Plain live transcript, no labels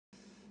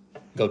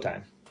Go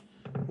time.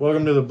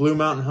 Welcome to the Blue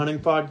Mountain Hunting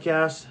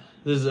Podcast.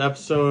 This is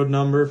episode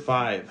number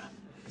 5.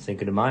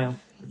 Cinco de Mayo.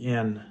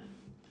 And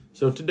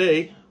so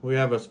today we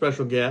have a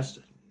special guest,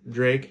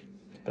 Drake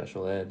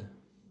Special ed.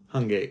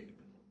 Hungate.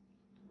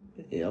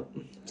 Yep.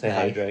 Say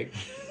hi, Drake.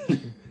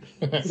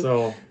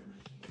 So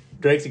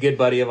Drake's a good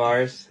buddy of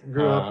ours.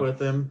 grew up with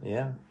him.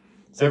 Yeah.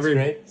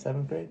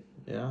 Seventh grade?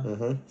 Yeah.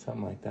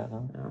 Something like that, huh?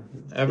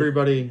 Yeah.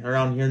 Everybody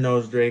around here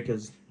knows Drake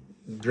as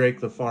Drake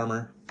the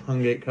farmer,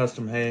 Hungate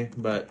Custom Hay,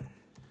 but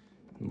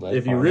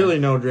if you really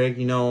know Drake,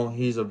 you know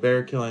he's a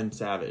bear killing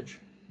savage.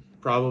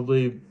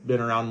 Probably been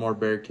around more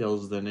bear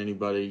kills than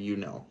anybody you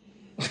know.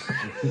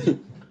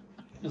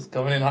 Just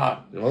coming in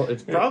hot. Well,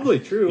 it's probably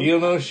true. You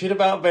don't know shit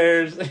about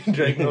bears.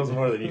 Drake knows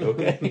more than you,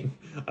 okay?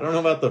 I don't know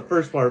about the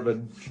first part,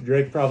 but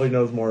Drake probably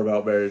knows more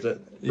about bears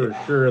for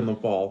sure in the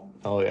fall.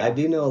 Oh, yeah. I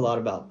do know a lot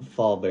about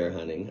fall bear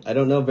hunting. I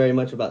don't know very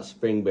much about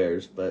spring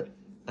bears, but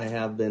I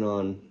have been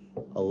on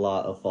a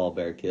lot of fall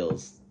bear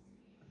kills.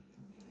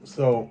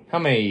 So, How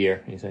many a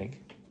year, you think?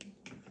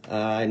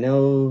 I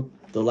know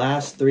the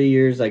last 3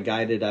 years I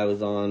guided, I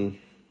was on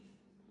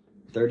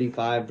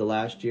 35 the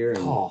last year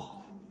and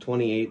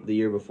 28 the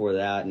year before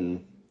that,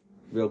 and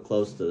real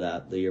close to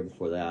that the year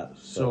before that.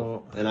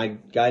 So and I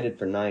guided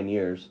for 9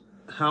 years.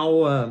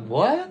 how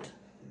What?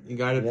 you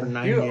guided for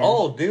 9 You're years?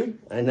 old, dude.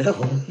 I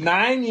know.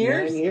 9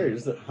 years? 9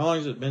 years. How long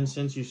has it been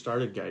since you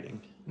started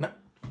guiding?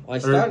 I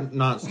started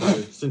Not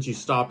started, since you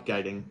stopped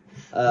guiding.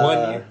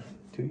 1 year?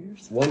 2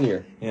 years? 1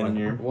 year. Yeah. 1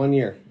 year. 1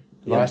 year.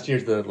 Last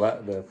year's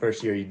the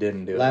first year you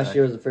didn't do it. Last right?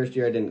 year was the first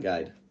year I didn't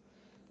guide.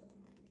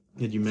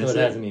 Did you So miss it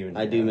hasn't even.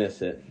 I do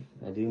miss it.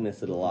 I do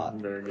miss it a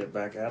lot. Better get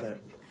back at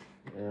it.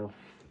 Yeah.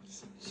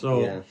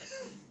 So, Yeah.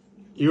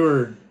 you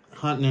were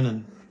hunting in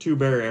a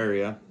 2-bear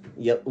area.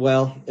 Yep.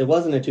 Well, it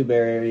wasn't a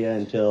 2-bear area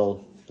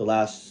until the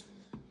last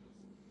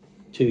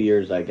 2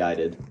 years I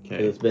guided.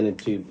 Okay. It's been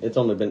It's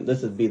only been.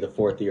 This would be the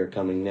 4th year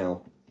coming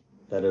now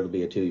that it'll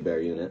be a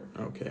 2-bear unit.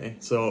 Okay.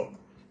 So,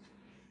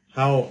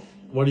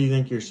 what do you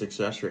think your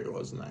success rate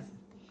was in that?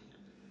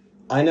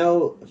 I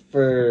know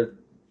for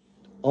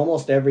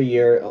almost every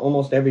year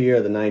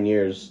of the 9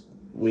 years,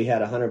 we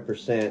had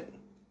 100%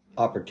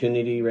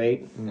 opportunity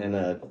rate and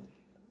a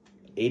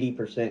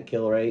 80%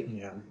 kill rate.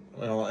 Yeah.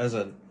 Well, as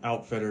an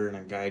outfitter and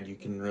a guide, you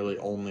can really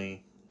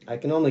only... I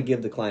can only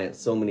give the client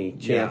so many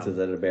chances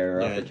at a bear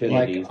or Yeah,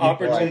 opportunities. Like,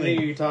 opportunity,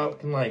 you're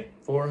talking like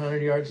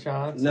 400-yard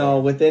shots? No,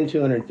 within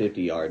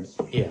 250 yards.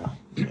 Yeah.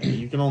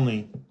 You can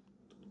only,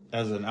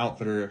 as an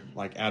outfitter,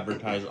 like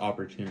advertise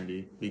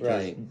opportunity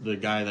because Right. the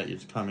guy that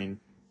is coming,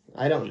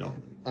 I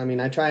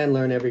try and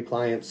learn every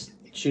client's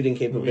shooting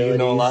capabilities. You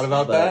know a lot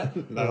about but- that?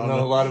 You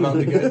know a lot about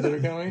the guys that are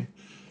coming?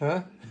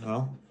 Huh?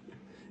 well,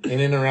 In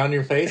and around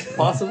your face,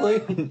 possibly?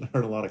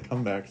 heard a lot of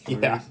comeback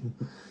stories. Yeah.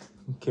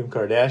 Kim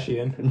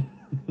Kardashian.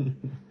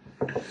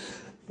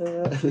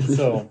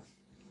 So,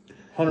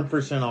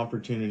 100%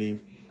 opportunity,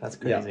 That's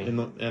crazy.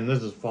 and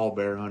this is fall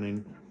bear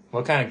hunting.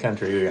 What kind of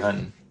country are you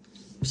hunting?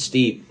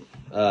 Steep.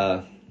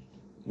 Our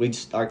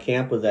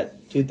camp was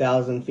at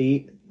 2,000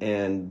 feet,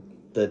 and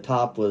the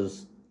top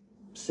was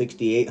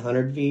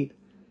 6,800 feet.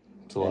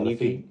 It's a lot And of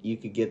feet. you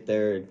could get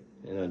there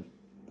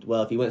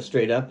if you went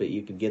straight up it,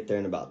 you could get there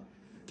in about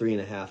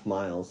 3.5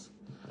 miles.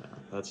 Yeah,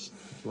 that's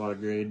a lot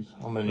of grade.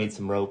 I'm going to need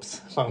some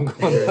ropes if I'm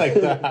going like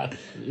that.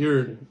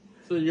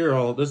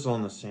 This is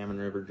on the Salmon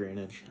River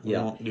drainage. We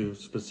Yeah. won't do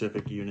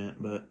specific unit,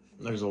 but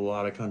there's a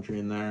lot of country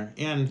in there,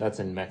 and That's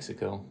in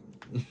Mexico,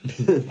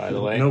 by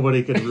the way.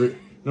 nobody could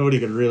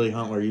really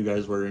hunt where you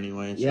guys were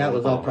anyway. So. Yeah, it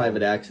was all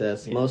private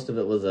access. Yeah. Most of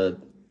it was a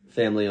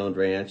family-owned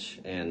ranch,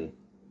 and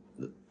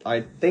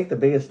I think the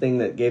biggest thing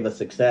that gave us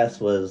success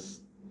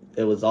was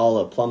it was all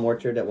a plum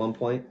orchard at one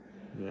point.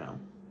 Yeah.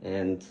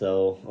 And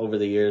so over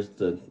the years,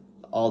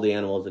 all the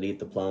animals that eat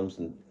the plums,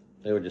 and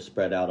they were just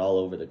spread out all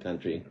over the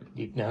country.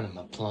 Deep down in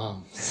my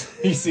plums.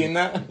 You seen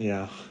that?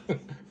 Yeah.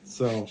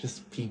 So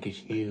Just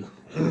Pikachu.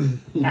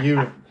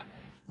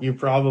 you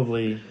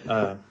probably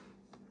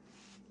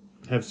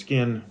have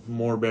skinned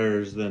more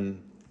bears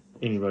than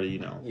anybody you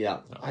know. Yeah,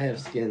 I have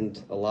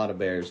skinned a lot of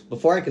bears.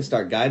 Before I could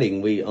start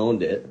guiding, we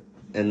owned it,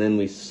 and then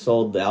we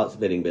sold the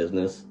outfitting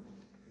business.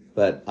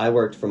 But I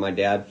worked for my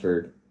dad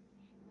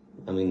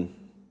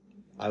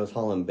I was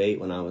hauling bait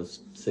when I was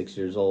 6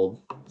 years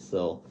old,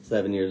 so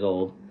 7 years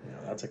old. Yeah,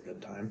 that's a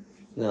good time.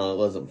 No, it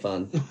wasn't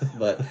fun,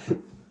 but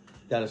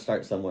got to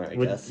start somewhere, I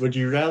guess. Would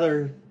you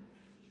rather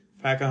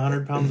pack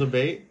 100 pounds of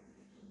bait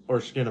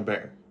or skin a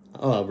bear?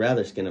 Oh, I'd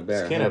rather skin a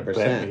bear, Skin a 100%.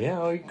 bear. Yeah,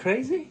 are you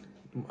crazy?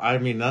 I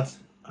mean,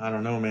 I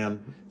don't know,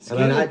 man.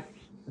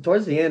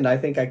 Towards the end, I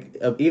think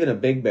even a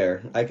big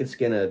bear, I could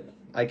skin a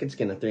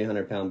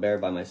 300-pound bear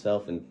by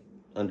myself in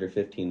under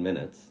 15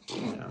 minutes.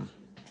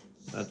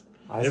 Yeah.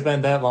 I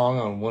spent that long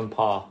on one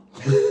paw.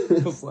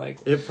 It was like,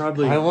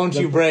 I won't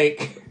you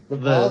break. The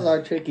paws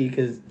are tricky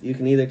because you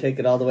can either take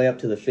it all the way up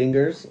to the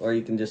fingers or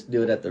you can just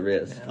do it at the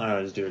wrist. I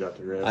always do it at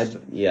the wrist.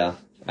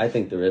 I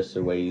think the wrists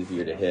are way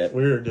easier to hit.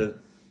 We were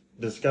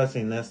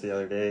discussing this the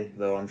other day,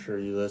 though I'm sure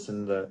you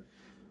listened,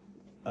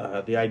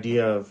 the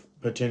idea of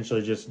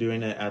potentially just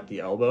doing it at the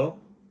elbow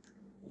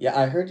Yeah,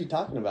 I heard you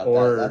talking about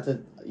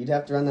that. You'd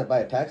have to run that by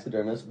a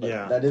taxidermist,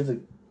 but that is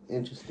an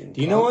interesting.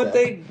 Do you know what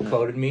they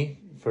quoted me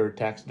for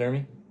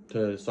taxidermy?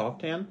 To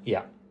soft tan?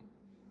 Yeah.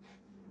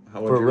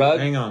 For rug?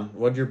 Hang on.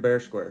 What'd your bear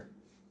square?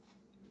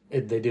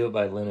 They do it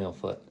by lineal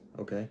foot.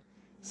 Okay.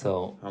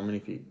 So how many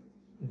feet?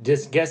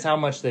 Just guess how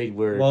much they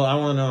were. Well, I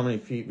want to know how many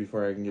feet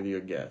before I can give you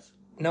a guess.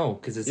 No,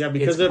 because it's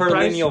the per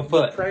price, lineal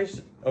foot. The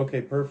price,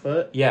 okay, per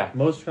foot. Yeah.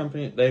 Most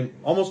companies,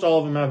 almost all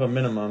of them have a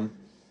minimum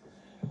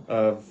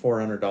of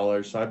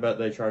 $400. So I bet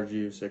they charge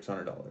you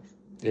 $600.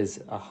 Is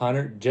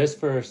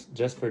 $100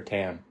 just for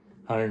tan?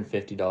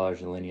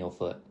 $150 a lineal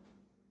foot.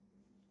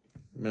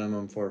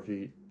 Minimum 4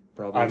 feet,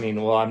 probably. I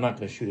mean, well, I'm not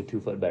going to shoot a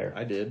 2-foot bear.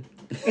 I did.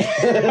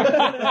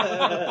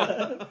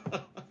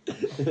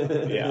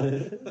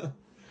 Yeah.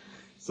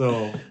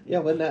 So yeah,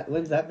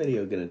 when's that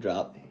video gonna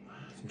drop?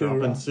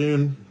 Dropping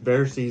soon.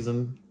 Bear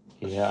season.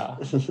 Yeah.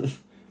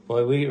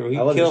 Well, we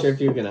I wasn't sure if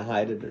you were gonna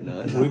hide it or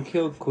not. We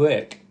killed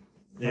quick.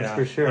 That's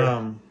for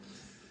sure.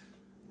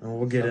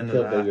 We'll get into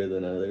kill that. Bigger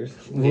than others.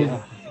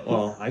 Yeah.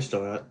 Well, I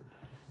still got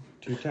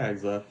 2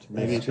 tags left.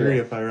 Maybe 3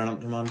 if I run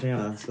up to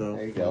Montana. So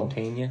there you go.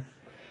 Montana.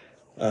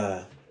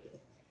 No,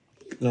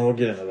 we'll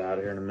get into that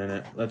here in a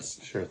minute.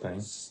 Let's sure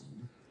thing.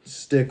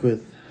 Stick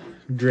with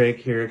Drake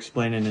here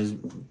explaining his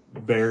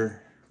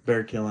bear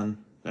killing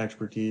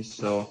expertise.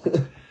 So,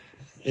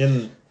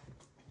 in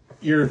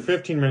your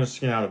 15 minutes to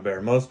skin out a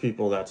bear, most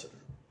people that's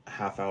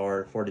half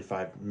hour,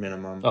 45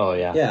 minimum. Oh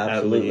yeah, yeah,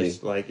 absolutely. At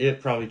least. Like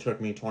it probably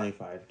took me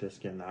 25 to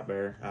skin that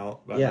bear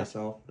out by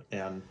myself,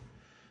 and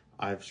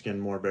I've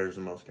skinned more bears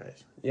than most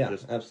guys. Yeah,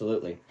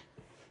 absolutely.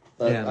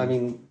 But I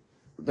mean,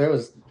 there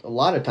was a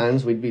lot of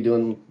times we'd be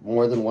doing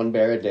more than 1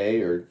 bear a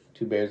day or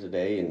 2 bears a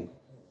day, and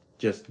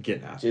just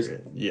getting after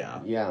it.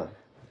 Yeah. Yeah.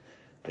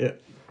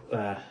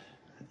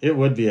 It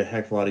would be a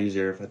heck of a lot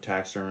easier if a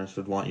taxidermist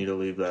would want you to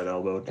leave that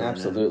elbow.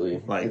 Absolutely.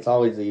 Like, it's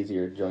always the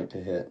easier joint to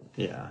hit.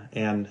 Yeah,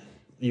 and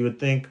you would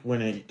think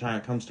when it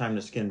comes time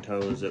to skin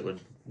toes, it would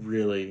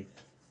really,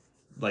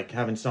 like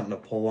having something to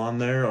pull on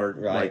there or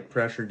like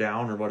pressure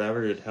down or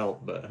whatever, it'd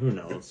help. But who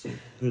knows?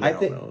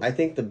 I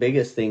think the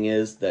biggest thing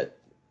is that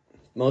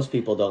most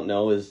people don't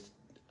know is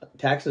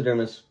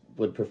taxidermists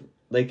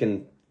they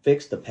can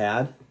fix the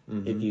pad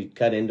if you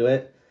cut into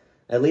it,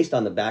 at least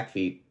on the back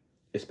feet,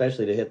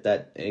 especially to hit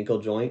that ankle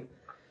joint.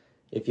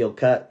 If you'll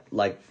cut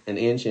like an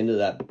inch into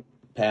that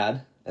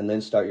pad and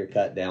then start your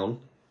cut down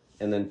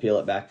and then peel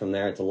it back from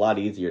there, it's a lot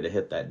easier to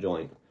hit that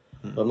joint.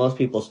 But most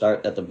people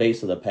start at the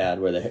base of the pad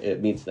where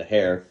it meets the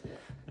hair,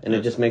 and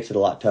it just makes it a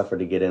lot tougher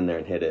to get in there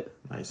and hit it.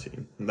 I see.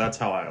 That's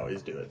how I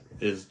always do it,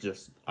 is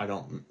just I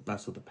don't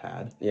mess with the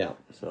pad. Yeah.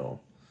 So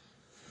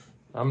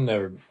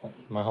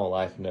my whole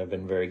life, I've never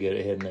been very good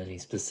at hitting any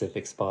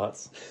specific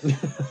spots.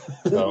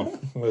 So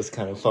I just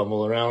kind of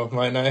fumble around with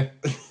my knife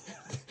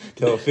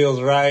till it feels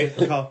right.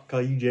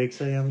 Call you Jake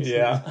Sams?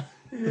 Yeah.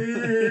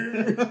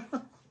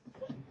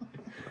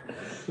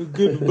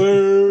 Good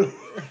bear.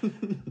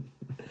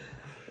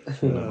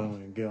 Oh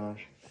my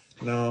gosh.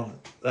 No,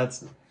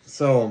 that's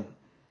so.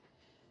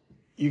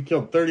 You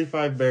killed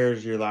 35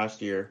 bears your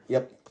last year.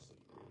 Yep.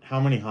 How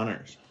many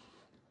hunters?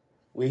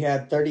 We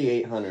had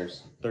 38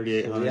 hunters.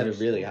 38 hunters. We had a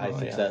really high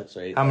success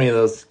rate. How many of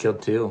those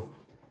killed 2?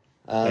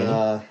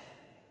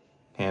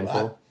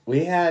 Handful.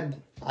 We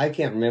had, I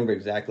can't remember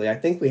exactly. I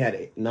think we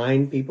had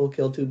 9 people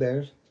kill 2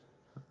 bears.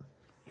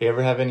 You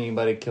ever have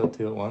anybody kill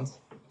 2 at once?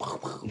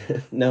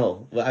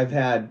 No. I've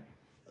had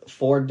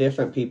 4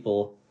 different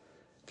people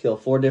kill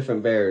 4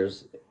 different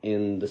bears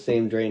in the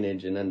same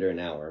drainage in under an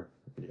hour.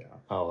 Yeah.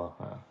 Oh,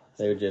 wow.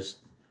 They were just,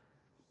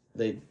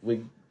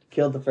 we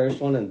killed the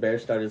first one and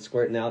bears started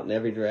squirting out in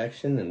every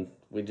direction, and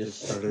we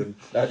just started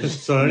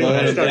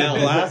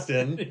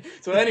blasting.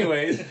 So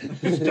anyways,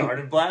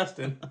 started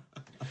blasting.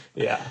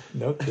 Yeah,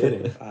 no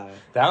kidding.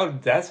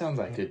 That sounds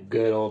like a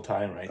good old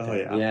time right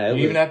there. Oh, yeah.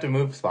 You even have to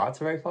move spots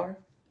very far?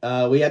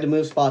 We had to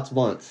move spots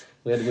once.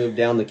 We had to move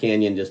down the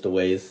canyon just a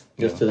ways,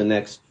 to the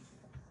next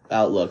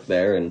outlook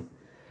there, and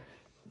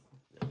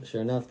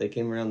sure enough, they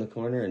came around the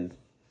corner and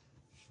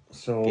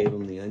gave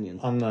them the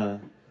onion.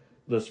 On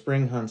the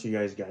spring hunts you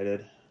guys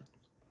guided,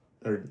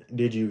 or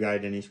did you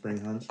guide any spring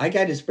hunts? I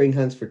guided spring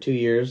hunts for 2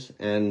 years,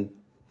 and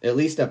at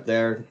least up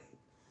there,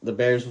 the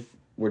bears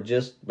were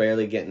just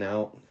barely getting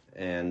out,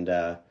 and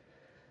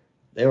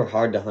they were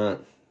hard to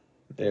hunt.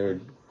 They were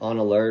on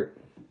alert.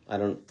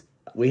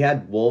 We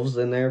had wolves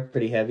in there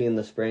pretty heavy in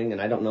the spring,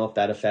 and I don't know if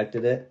that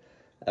affected it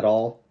at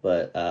all,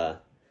 but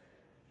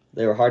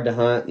they were hard to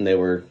hunt, and they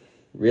were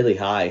really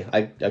high.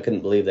 I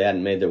couldn't believe they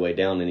hadn't made their way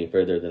down any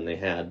further than they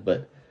had,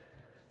 but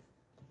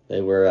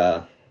they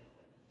were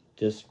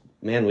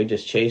we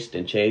just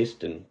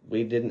chased, and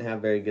we didn't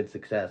have very good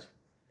success.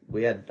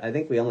 I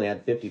think we only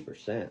had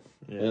 50%.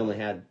 Yeah. We only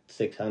had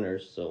 6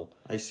 hunters, so.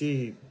 I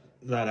see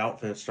that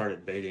outfit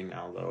started baiting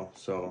now, though,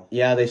 so.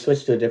 Yeah, they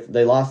switched to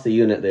they lost the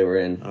unit they were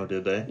in. Oh,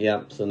 did they?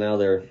 Yep, so now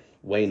they're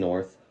way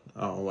north.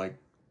 Oh, like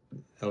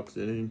Elk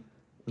City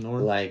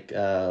north? Like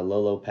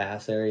Lolo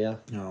Pass area.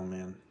 Oh,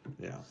 man.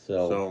 Yeah.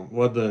 So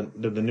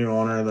Did the new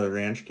owner of the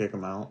ranch kick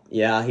him out?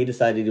 yeah, he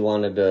decided he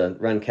wanted to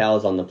run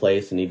cows on the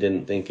place, and he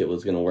didn't think it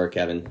was going to work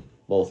having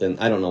both in.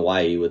 I don't know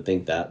why you would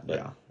think that, but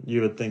yeah,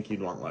 you would think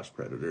you'd want less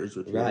predators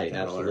with your right,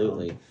 cattle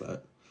absolutely. around,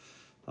 but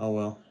oh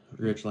well,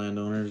 rich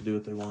landowners do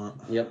what they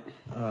want. Yep.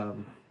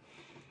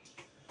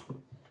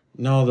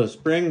 No, the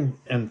spring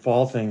and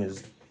fall thing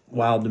is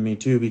wild to me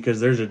too, because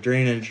there's a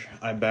drainage.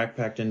 I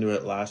backpacked into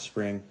it last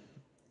spring,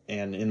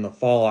 and in the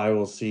fall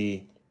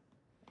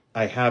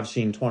I have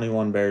seen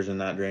 21 bears in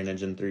that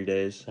drainage in 3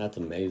 days, That's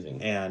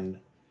amazing. and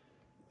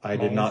I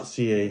did not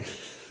see a.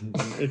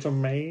 It's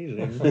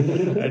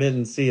amazing. I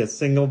didn't see a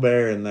single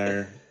bear in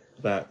there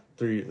that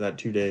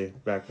 2-day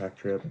backpack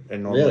trip,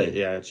 and normally, Really?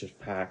 yeah, it's just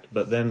packed.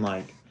 But then,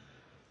 like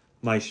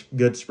my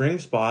good spring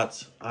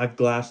spots, I've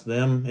glassed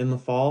them in the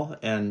fall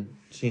and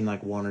seen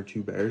like 1 or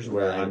 2 bears,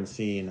 where Right. I'm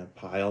seeing a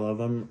pile of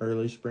them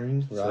early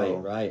spring.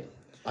 Right.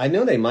 I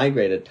know they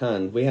migrate a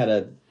ton. We had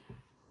a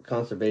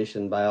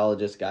conservation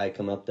biologist guy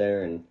come up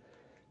there, and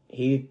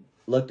he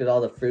looked at all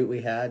the fruit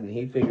we had, and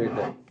he figured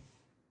that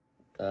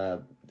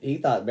he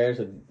thought bears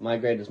would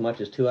migrate as much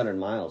as 200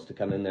 miles to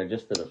come in there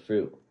just for the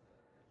fruit.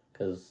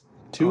 Because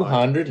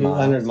 200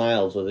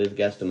 miles was his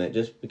guesstimate,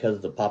 just because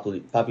of the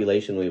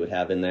population we would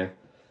have in there.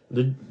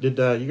 Did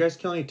you guys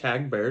kill any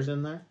tagged bears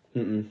in there?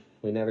 Mm-mm.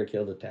 We never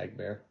killed a tag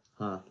bear.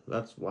 Huh,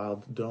 that's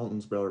wild.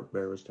 Dalton's bear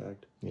was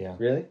tagged. Yeah.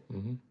 Really?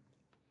 Mm-hmm.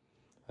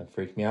 That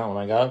freaked me out when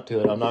I got up to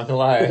it. I'm not gonna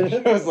lie.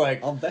 I was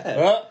like, I'll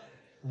bet.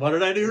 What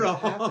did I do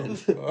wrong?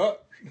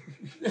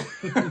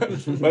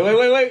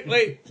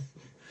 Wait.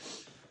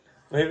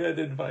 Maybe I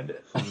didn't find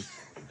it.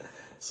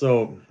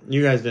 So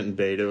you guys didn't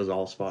bait; it was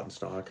all spot and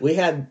stock. We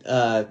had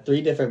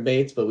 3 different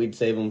baits, but we'd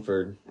save them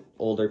for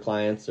older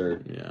clients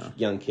or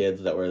young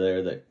kids that were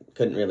there that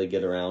couldn't really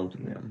get around.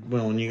 Yeah.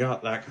 Well, when you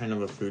got that kind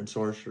of a food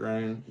source,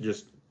 Ryan,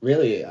 just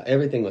really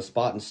everything was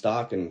spot and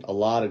stock, and a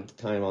lot of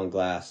time on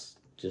glass.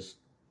 Just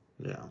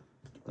yeah.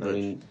 I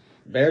mean,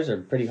 bears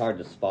are pretty hard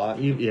to spot.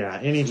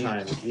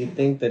 Anytime. You'd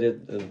think that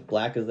as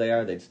black as they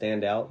are, they'd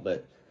stand out,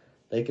 but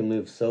they can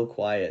move so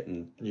quiet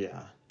and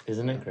Yeah.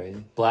 Isn't it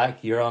crazy?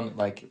 Black, you're on,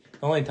 like,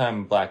 the only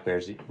time black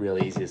bear's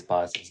really easy to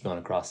spot is going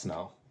across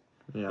snow.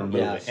 Yeah. And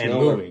yeah, moving.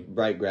 snow or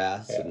bright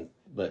grass. Yeah.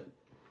 But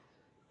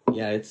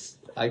yeah,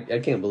 I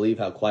can't believe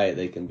how quiet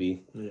they can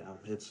be. Yeah,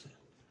 it's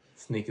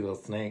Sneaky little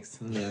snakes.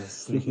 yeah,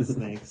 sneaky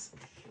snakes.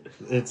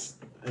 It's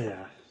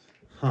yeah.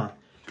 Huh.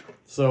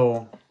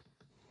 So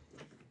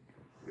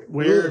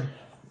where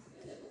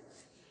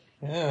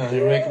Yeah,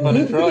 you're making fun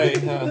of Troy.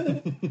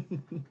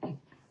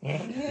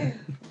 Huh?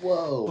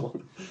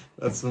 Whoa,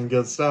 that's some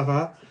good stuff,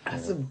 huh?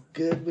 that's some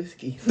good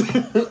whiskey.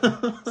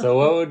 So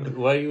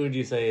what would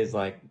you say is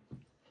like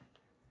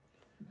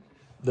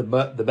the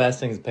best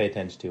things to pay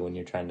attention to when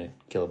you're trying to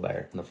kill a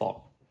bear in the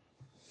fall?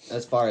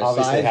 As far as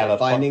Obviously size, have or a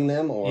finding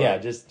them, or Yeah,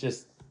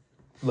 just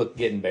look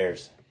getting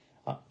bears.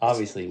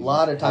 Obviously, a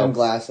lot of time helps.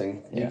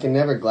 glassing. Yeah. You can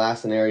never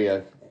glass an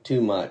area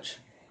too much,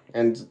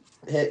 and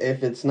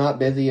if it's not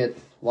busy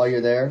while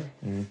you're there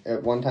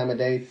at one time a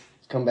day,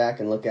 come back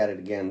and look at it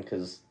again,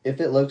 because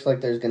if it looks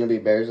like there's going to be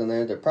bears in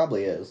there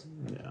probably is.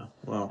 Yeah.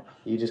 Well,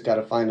 You just got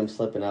to find them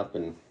slipping up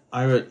and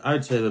I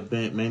would say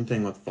the main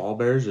thing with fall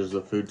bears is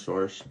the food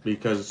source,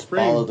 because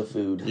spring follow the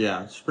food.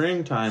 Yeah,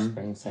 springtime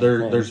Spring, same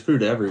thing. there's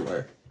food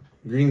everywhere.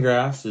 Green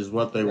grass is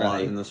what they want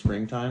Right. in the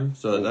springtime,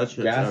 so that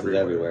shit's Grass everywhere.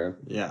 is everywhere.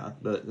 Yeah,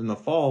 but in the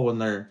fall when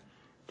they're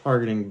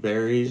targeting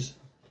berries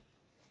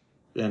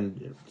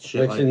and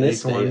shit Which like in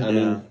this acorn, state, I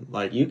mean,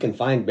 like You can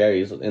find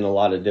berries in a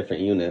lot of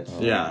different units.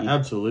 yeah,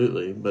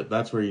 absolutely. But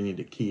that's where you need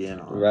to key in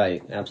on.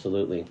 Right,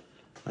 absolutely.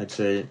 I'd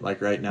say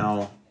like right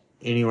now,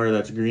 anywhere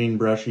that's green,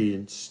 brushy,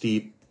 and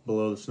steep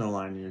below the snow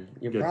line,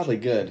 You're good. probably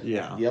good.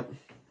 Yeah. Yep.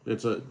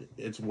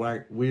 It's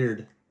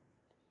weird,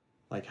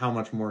 like how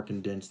much more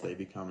condensed they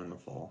become in the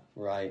fall.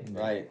 Right.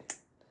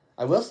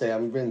 I will say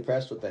I'm really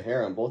impressed with the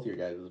hair on both your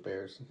guys'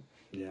 bears.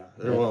 Yeah.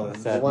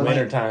 It's that one-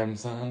 winter time,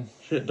 son.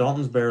 Shit,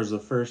 Dalton's bear is the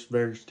first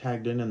bear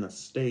tagged in the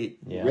state.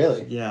 Yeah.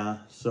 Really? Yeah.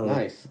 So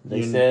Nice.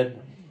 They said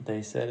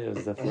it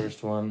was the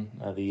first one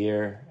of the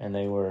year, and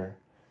they were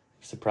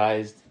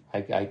surprised.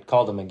 I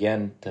called them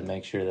again to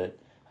make sure that,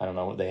 I don't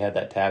know, they had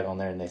that tag on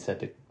there, and they said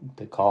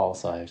to call,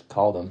 so I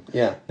called them.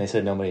 Yeah. They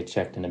said nobody had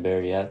checked in a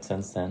bear yet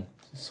since then.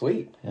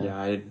 Sweet. Yeah,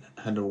 I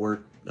had to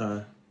work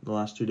the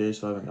last 2 days,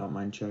 so I haven't got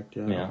mine checked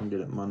yet. Yeah. I can get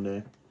it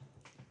Monday.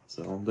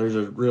 So there's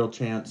a real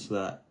chance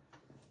that,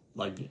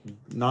 like,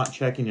 not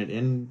checking it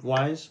in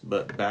wise,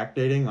 but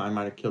backdating, I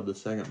might have killed the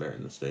second bear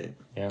in the state.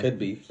 Yeah. Could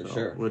be for So,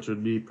 sure. which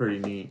would be pretty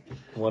neat.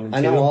 1 and 2.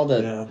 I know all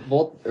the Yeah.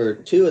 both or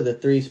 2 of the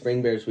 3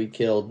 spring bears we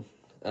killed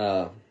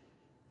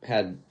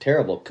had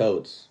terrible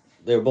coats.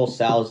 They were both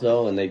sows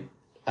though, and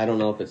I don't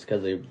know if it's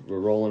because they were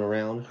rolling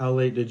around. How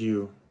late did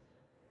you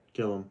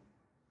kill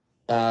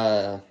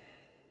them?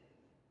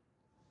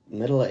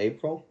 Middle of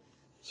April.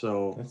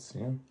 So That's,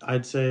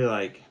 I'd say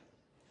like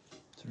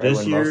it's right this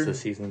when year, most of the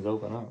seasons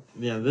open up.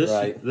 yeah,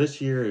 Right. this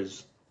year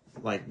is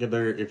like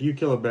if you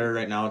kill a bear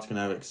right now, it's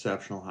gonna have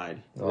exceptional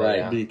hide. Oh, Right.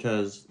 yeah.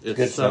 Because it's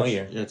good snow such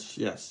year.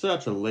 it's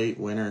such a late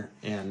winter,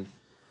 and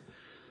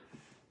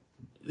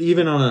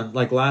even on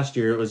like last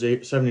year, it was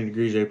 70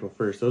 degrees April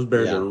 1st. Those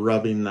bears Yeah. are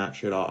rubbing that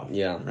shit off.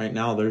 Yeah. Right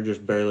now, they're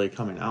just barely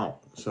coming out.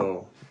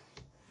 So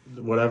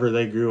whatever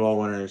they grew all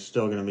winter is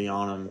still going to be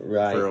on them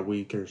Right. for a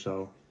week or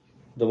so.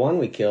 The one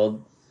we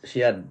killed, she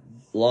had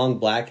long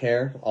black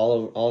hair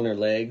all on her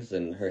legs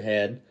and her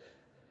head,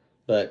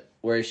 but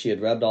where she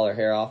had rubbed all her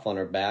hair off on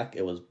her back,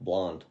 it was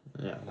blonde.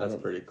 Yeah, that's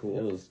pretty cool.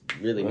 It was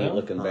really Well, neat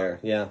looking bear.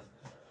 Yeah,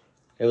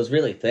 it was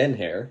really thin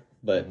hair,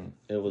 but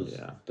it was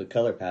the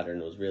color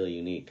pattern was really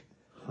unique.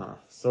 Huh.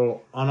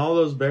 So on all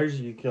those bears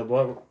you killed,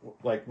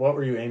 what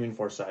were you aiming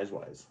for size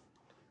wise?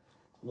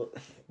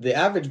 The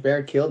average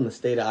bear killed in the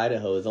state of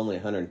Idaho is only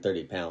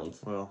 130 pounds.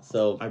 Well,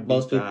 so I beat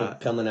most people that.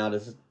 coming out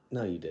as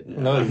no, you didn't.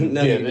 No, you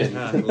no, you didn't.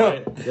 didn't. Yeah,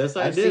 right. Yes,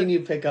 I I've did. seen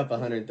you pick up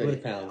 130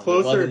 pounds.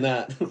 Closer, It wasn't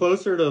that.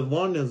 closer to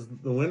 1 is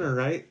the winner,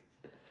 right?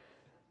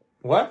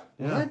 What?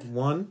 Yeah,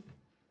 What?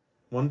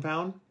 1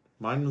 pound.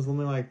 Mine was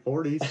only like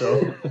 40,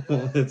 so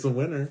it's a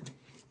winner.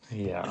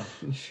 Yeah.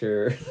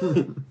 Sure.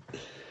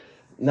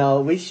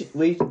 No, we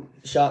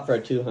shot for a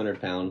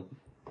 200-pound.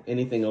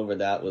 Anything over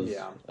that was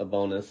a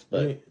bonus.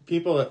 But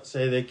People that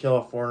say they kill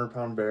a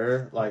 400-pound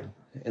bear, like,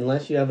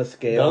 unless you have a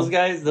scale, Those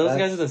guys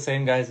are the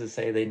same guys that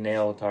say they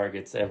nail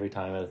targets every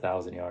time at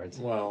 1,000 yards.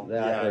 well,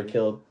 that or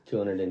kill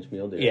 200-inch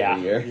mule deer Yeah.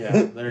 every year.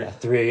 yeah, they're, Yeah,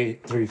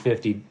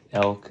 350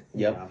 elk.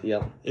 Yep.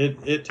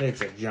 it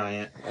takes a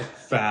giant,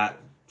 fat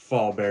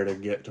fall bear to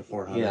get to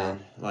 400. Yeah.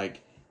 Like,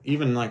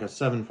 even like a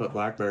 7-foot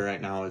black bear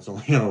right now is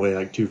only gonna weigh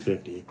like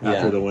 250 Yeah.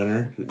 after the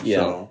winter. Yeah.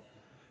 So,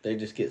 They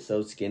just get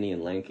so skinny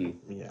and lanky.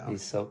 yeah,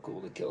 He's so cool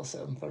to kill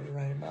 7-footer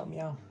right about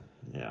meow.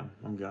 yeah,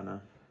 I'm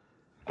gonna.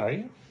 Are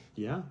you?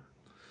 Yeah,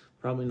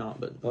 probably not,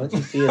 but Once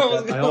you see it,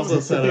 I also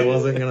said I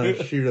wasn't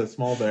gonna shoot a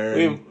small bear.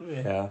 and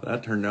Yeah.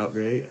 that turned out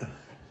great.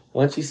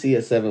 once you see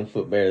a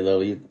 7-foot bear, though,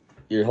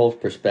 your whole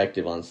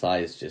perspective on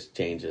size just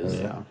changes.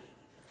 Yeah.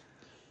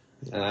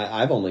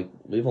 And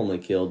we've only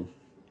killed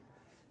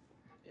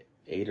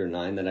 8 or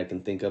 9 that I can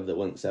think of that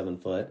went 7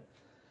 foot,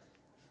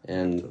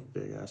 and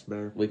Big ass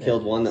bear. we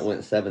killed one that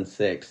went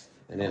 7'6",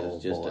 and it Oh,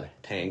 was just boy. a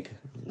tank.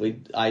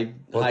 I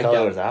What hiked color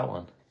out was that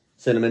one?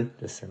 cinnamon.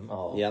 Just some.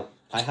 Oh. Yep,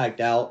 I hiked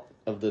out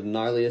of the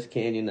gnarliest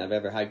canyon I've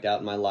ever hiked out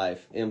in my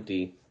life,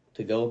 empty,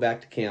 to go back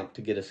to camp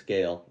to get a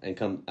scale and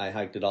come. I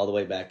hiked it all the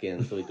way back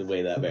in so we could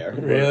weigh that bear.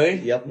 Really?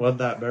 Yep, What'd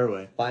that bear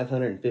weigh?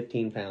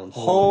 515 pounds.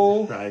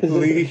 Christ.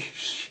 Holy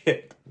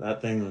shit!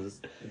 That thing was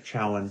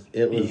chowing.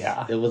 It was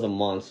Yeah. it was a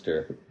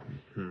monster.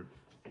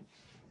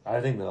 I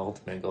think the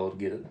ultimate goal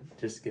to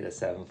just get a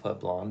 7-foot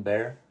blonde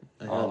bear.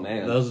 Oh,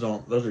 man. Those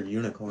are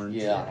unicorns.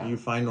 Yeah. You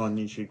find one,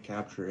 you should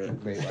capture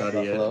it, Great white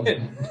study buffalo.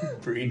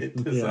 it. Breed it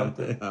to Yeah,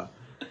 something. yeah.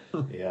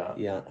 Yeah.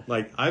 Yeah.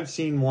 Like I've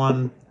seen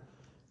one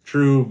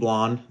true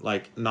blonde,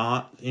 like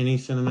not any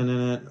cinnamon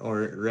in it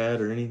or red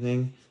or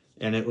anything,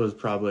 and it was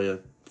probably a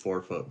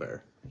 4-foot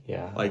bear.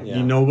 Yeah. Like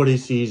Yeah. nobody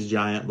sees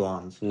giant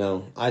blondes.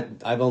 No, I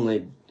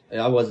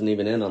wasn't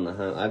even in on the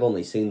hunt. I've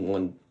only seen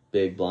one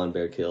big blonde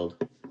bear killed,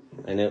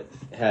 and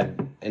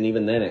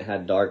even then it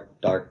had dark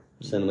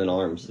cinnamon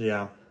arms.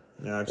 Yeah,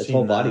 yeah. I've Its seen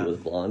whole body that. was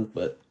blonde,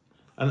 but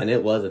and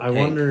it was a I tank.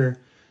 wonder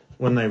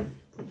when they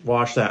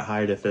wash that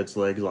hide if its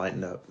legs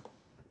lightened up.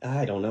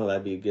 I don't know.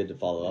 That'd be good to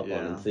follow up on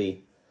Yeah. and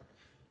see.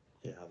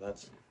 Yeah,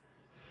 that's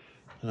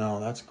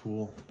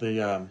cool.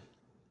 The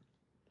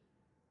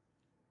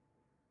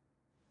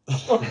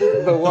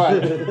The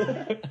what?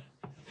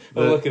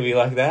 Don't look at me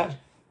like that.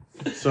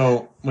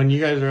 so when you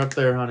guys are up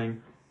there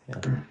hunting,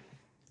 Yeah.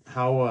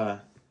 how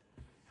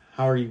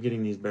are you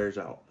getting these bears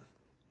out?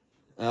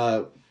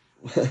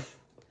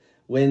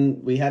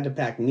 When we had to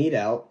pack meat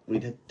out,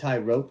 we'd tie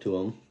rope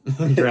to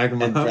them Drag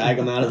them and out. drag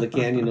them out of the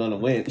canyon on a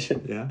winch.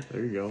 Yeah,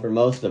 there you For go.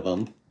 most of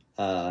them,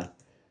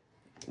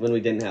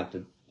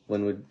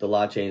 when the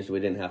law changed, we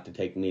didn't have to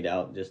take meat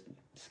out, just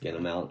skin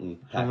them out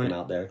and pack them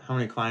out there. How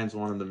many clients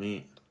wanted the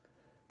meat?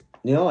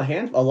 You know,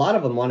 a lot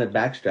of them wanted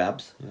back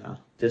straps Yeah,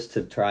 just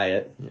to try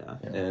it, yeah.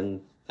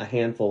 and a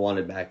handful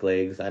wanted back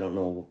legs. I don't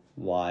know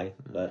why,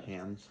 but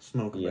Hams,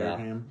 smoke a Yeah. bear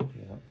ham.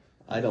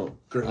 I don't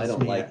Gross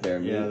me like out. bear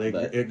meat. Yeah,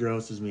 but it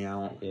grosses me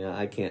out. yeah,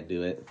 I can't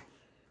do it.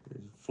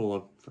 Full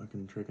of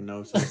fucking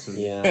trichinosis and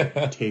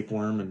Yeah.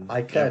 tapeworm and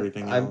I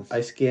everything else.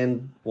 I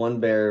skinned one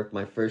bear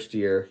my first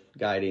year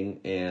guiding,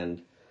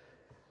 and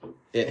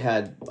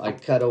I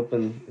cut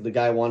open, the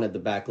guy wanted the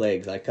back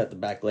legs. I cut the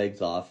back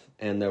legs off,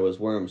 and there was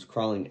worms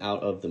crawling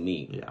out of the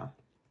meat. Yeah.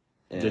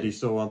 And Did he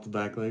still want the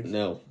back legs?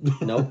 No.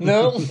 Nope.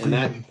 No. And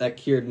that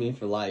cured me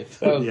for life.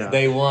 That was Yeah.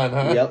 day one,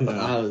 huh? Yep,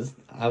 Yeah.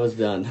 I was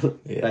done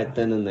Yeah. right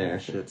then and there.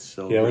 Shit's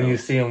so Yeah, when you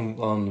gross. see them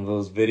on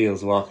those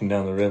videos walking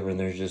down the river and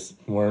there's just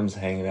worms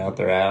hanging out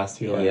their ass,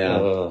 you're like, Yeah.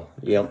 oh,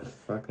 Yep.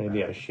 Fuck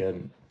maybe that. I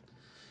shouldn't.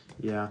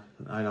 Yeah,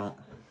 I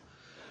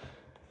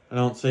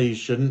don't say you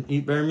shouldn't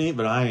eat bear meat,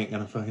 but I ain't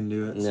gonna fucking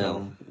do it.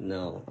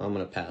 No, I'm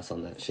gonna pass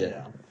on that So. shit.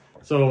 Yeah.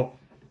 So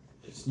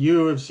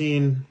you have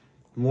seen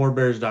more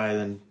bears die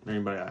than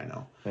anybody I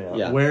know.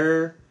 Yeah.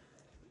 Where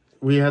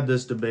we had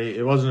this debate,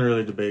 it wasn't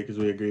really a debate because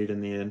we agreed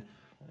in the end.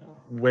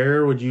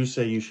 Where would you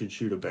say you should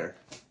shoot a bear?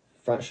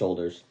 Front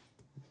shoulders.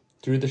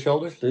 Through the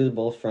shoulders? Through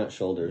both front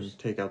shoulders.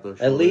 Take out those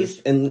shoulders. At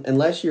least,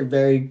 unless you're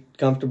very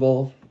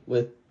comfortable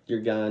with your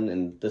gun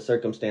and the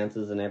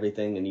circumstances and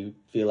everything, and you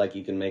feel like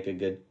you can make a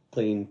good,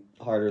 clean,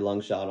 harder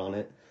lung shot on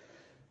it,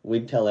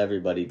 we'd tell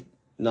everybody,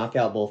 knock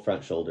out both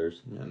front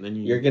shoulders. Yeah, and then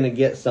you're going to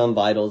get some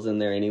vitals in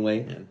there anyway.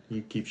 And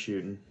you keep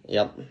shooting.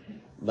 Yep.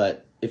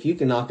 But if you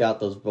can knock out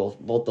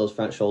both those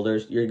front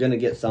shoulders, you're going to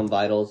get some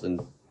vitals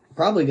and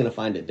probably going to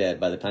find it dead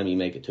by the time you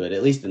make it to it,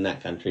 at least in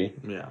that country.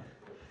 Yeah.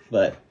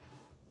 But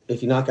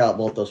if you knock out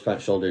both those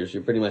front shoulders,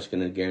 you're pretty much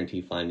going to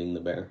guarantee finding the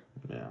bear.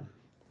 Yeah.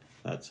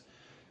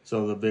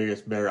 So the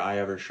biggest bear I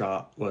ever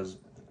shot was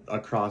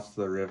across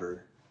the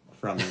river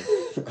from me.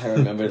 I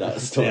remember that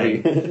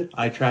story.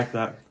 I tracked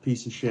that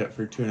piece of shit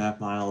for 2.5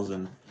 miles,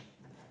 and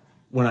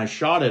when I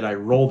shot it, I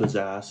rolled his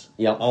ass.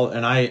 Yep.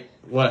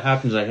 What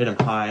happens, I hit him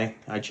high.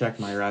 I checked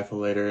my rifle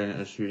later, and it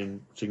was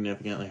shooting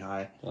significantly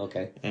high.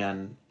 Okay.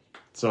 And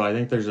so I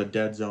think there's a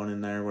dead zone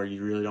in there where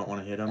you really don't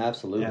want to hit him.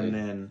 Absolutely. And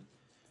then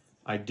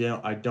I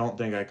don't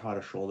think I caught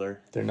a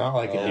shoulder. They're not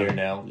like a deer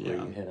now, where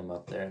Yeah. you hit them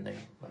up there and they...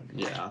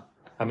 Yeah.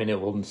 I mean,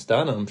 it will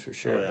stun them for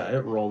sure. Oh, yeah,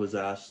 it rolled his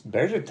ass.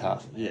 Bears are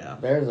tough. Yeah.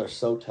 Bears are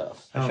so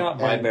tough. I shot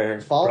my And bear,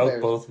 fall broke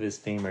bears- both of his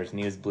femurs, and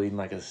he was bleeding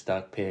like a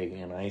stuck pig.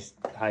 And I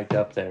hiked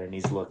up there, and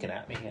he's looking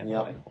at me. And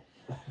Yep. I'm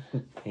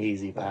like,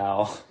 easy,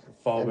 pal.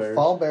 Fall bears.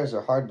 Fall bears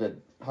are hard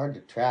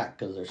to track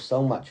because there's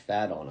so much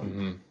fat on them.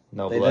 Mm-hmm.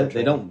 No They blood.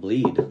 don't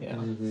bleed. Yeah.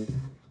 Mm-hmm.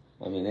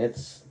 I mean,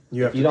 if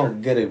You you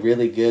don't get a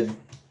really good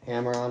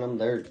hammer on them,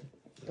 they're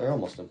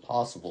almost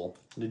impossible.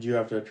 Did you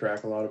have to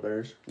track a lot of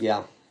bears?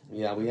 Yeah,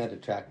 we had to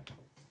track.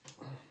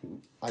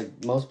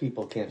 Most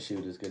people can't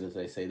shoot as good as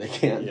they say they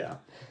can. Yeah.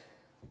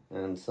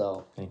 And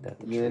so Ain't that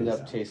the you end truth?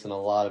 up chasing a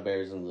lot of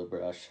bears into the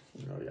brush.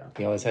 Oh, yeah.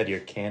 You always had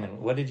your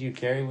cannon. What did you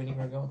carry when you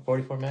were going?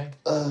 44 mag?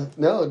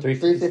 No,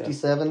 357.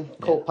 357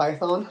 Colt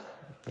Python.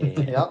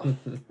 Yeah. Yep.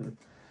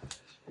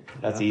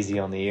 That's easy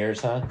on the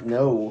ears, huh?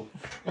 No,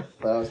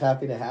 but I was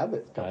happy to have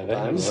it a couple I bet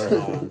you times. were.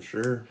 Oh, I'm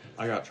sure.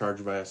 I got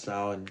charged by a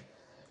sow in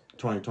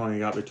 2020.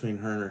 Got between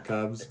her and her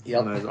cubs.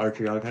 Yep. When I was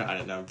archery out there, I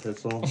didn't have a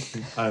pistol.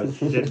 I was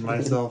hitting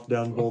myself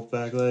down both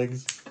back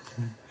legs.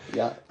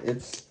 Yeah,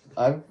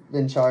 I've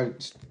been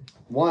charged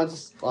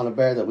once on a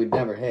bear that we'd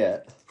never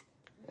hit,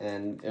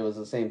 and it was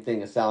the same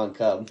thing as sow and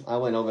cub. I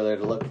went over there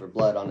to look for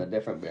blood on a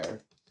different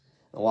bear.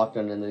 I walked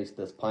underneath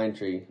this pine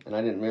tree, and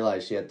I didn't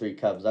realize she had 3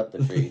 cubs up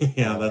the tree.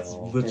 Yeah, that's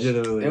Oh.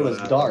 legitimately. It what was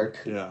happened. dark,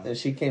 Yeah. and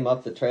she came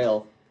up the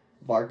trail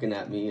barking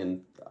at me,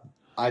 and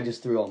I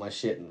just threw all my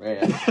shit and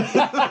ran. I'm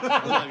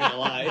not gonna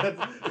lie.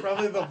 That's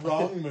probably the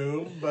wrong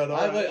move, but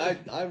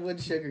I would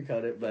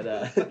sugarcoat it,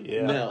 but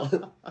Yeah.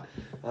 no.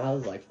 I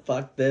was like,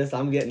 fuck this,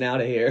 I'm getting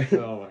out of here.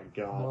 Oh my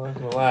god. I'm not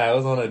gonna lie, I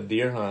was on a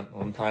deer hunt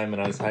one time,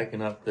 and I was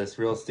hiking up this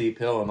real steep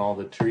hill, and all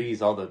the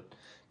trees, all the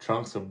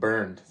trunks were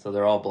burned, so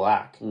they're all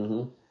black.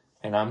 Mm-hmm.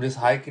 And I'm just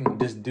hiking,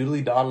 just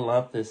doodly doddling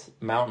up this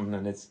mountain,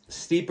 and it's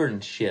steeper than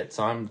shit.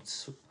 So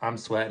I'm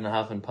sweating,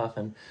 huffing,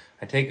 puffing.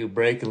 I take a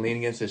break and lean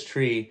against this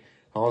tree.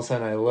 All of a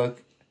sudden, I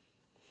look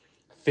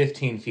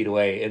 15 feet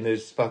away, and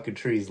there's fucking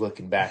trees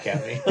looking back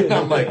at me. And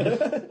I'm like,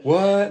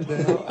 what the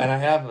hell? And I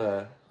have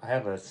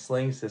a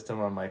sling system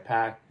on my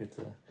pack. It's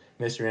a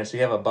mystery ranch. So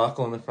you have a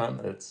buckle in the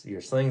front that's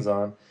your slings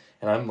on,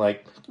 and I'm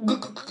like,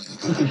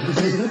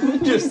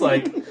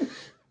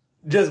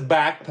 just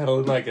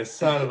backpedaling like a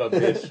son of a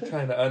bitch,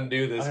 trying to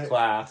undo this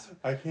clasp.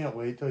 I can't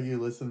wait till you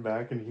listen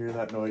back and hear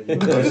that noise.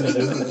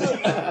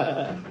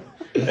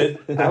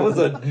 That was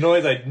a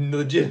noise I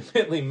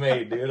legitimately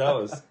made, dude. I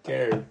was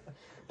scared.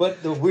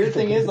 But the weird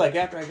thing is, like,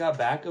 after I got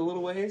back a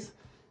little ways,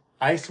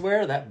 I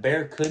swear that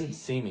bear couldn't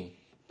see me.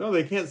 No,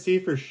 they can't see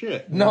for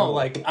shit. No,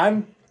 like,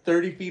 I'm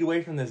 30 feet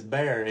away from this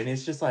bear, and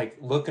it's just, like,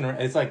 looking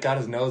around. It's, like, got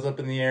his nose up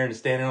in the air and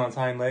standing on its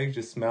hind legs,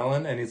 just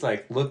smelling, and he's,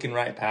 like, looking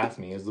right past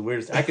me. It's the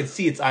weirdest. I could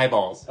see its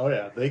eyeballs, Oh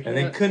yeah, they can't.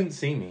 and they couldn't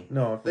see me.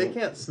 No, if they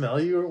can't smell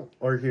you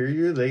or hear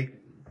you,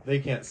 they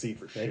can't see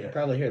for They shit. could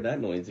probably hear that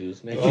noise he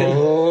was making.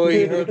 Oh,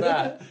 you heard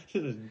that?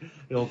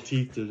 Little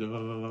teeth just.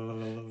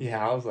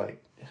 Yeah, I was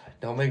like,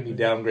 don't make me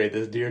downgrade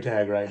this deer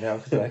tag right now,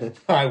 because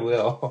I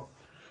will.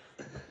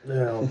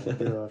 Oh my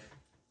gosh.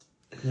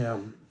 Yeah.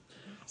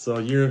 So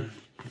you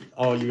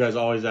guys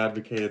always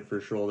advocated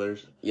for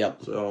shoulders.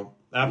 Yep. So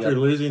after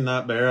losing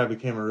that bear, I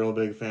became a real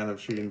big fan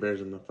of shooting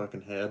bears in the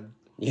fucking head.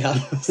 Yeah.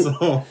 So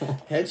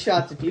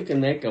Headshots, if you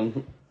can make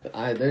them,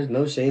 there's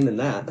no shame in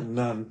that.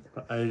 none.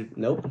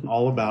 Nope.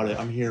 All about it.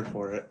 I'm here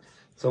for it.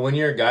 So when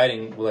you're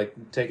guiding,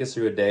 like, take us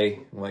through a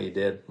day and what you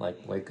did. Like,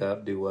 wake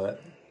up, do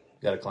what?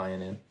 Got a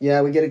client in.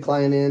 Yeah, we get a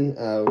client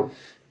in.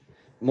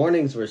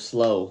 Mornings were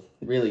slow,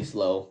 really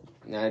slow.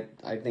 And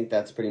I think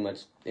that's pretty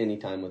much any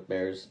time with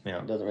bears. Yeah.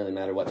 It doesn't really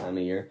matter what time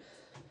of year.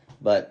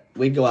 But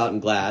we'd go out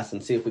and glass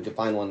and see if we could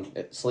find one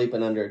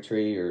sleeping under a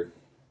tree or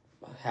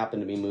happen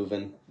to be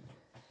moving.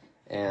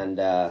 And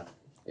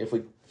if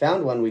we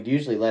found one, we'd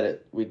usually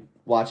we'd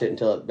watch it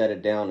until it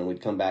bedded down, and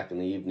we'd come back in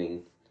the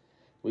evening.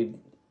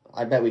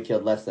 I bet we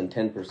killed less than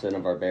 10%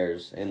 of our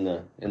bears in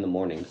the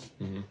mornings.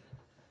 Mm-hmm.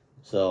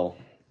 So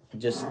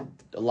just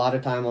a lot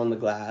of time on the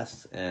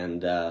glass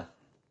and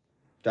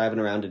driving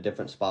around to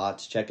different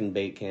spots, checking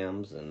bait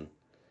cams and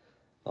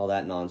all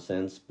that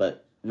nonsense.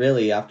 But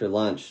really, after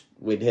lunch,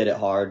 we'd hit it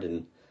hard,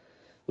 and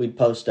we'd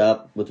post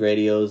up with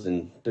radios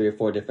in 3 or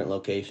 4 different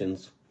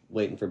locations,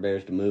 waiting for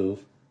bears to move,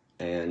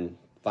 and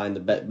find the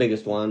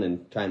biggest one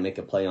and try and make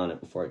a play on it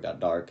before it got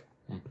dark.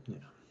 Yeah,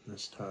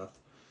 that's tough.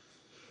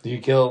 Do you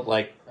kill,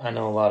 like, I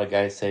know a lot of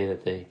guys say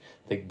that the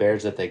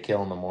bears that they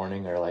kill in the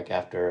morning are like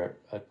after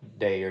a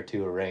day or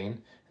two of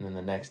rain, and then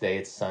the next day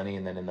it's sunny,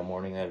 and then in the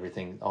morning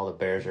all the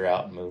bears are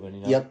out and moving,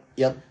 you know?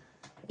 Yep.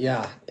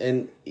 Yeah,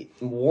 and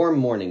warm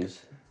mornings.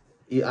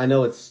 I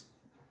know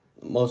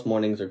most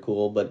mornings are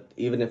cool, but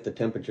even if the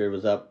temperature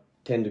was up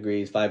 10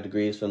 degrees, 5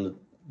 degrees from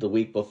the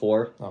week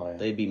before,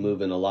 they'd be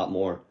moving a lot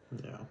more.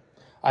 Yeah.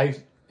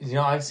 I've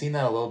seen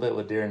that a little bit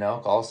with deer and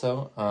elk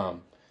also,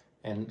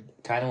 and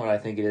kind of what I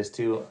think it is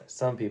too.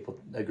 Some people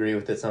agree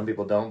with it, some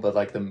people don't. But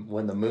like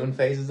when the moon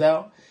phases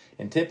out,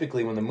 and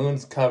typically when the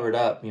moon's covered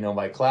up,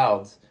 by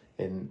clouds,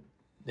 and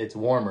it's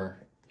warmer.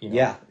 It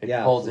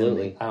holds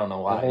absolutely. I don't know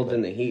why. It holds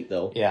in the heat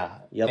though. Yeah.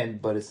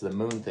 Yep. But it's the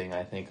moon thing.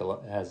 I think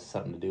has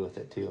something to do with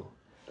it too.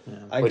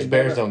 Yeah. Which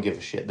bears don't give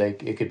a shit.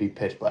 It could be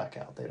pitch black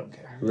out. They don't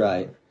care.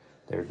 Right.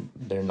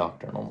 They're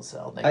nocturnal as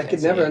hell. I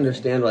could never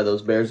understand why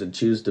those bears would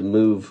choose to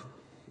move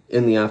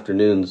in the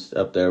afternoons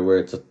up there where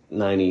it's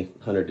 90,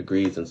 100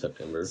 degrees in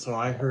September. So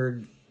I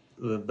heard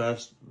the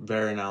best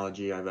bear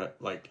analogy I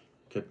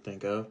could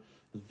think of.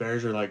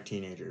 Bears are like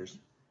teenagers.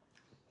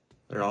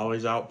 They're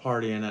always out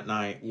partying at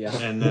night,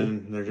 and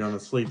then they're going to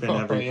sleep in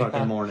every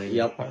fucking morning.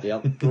 Yep.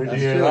 Where'd you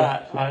hear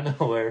that? I know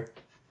where.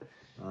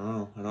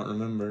 Oh, I don't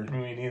remember.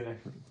 Me neither.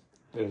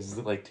 It was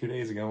like 2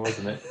 days ago,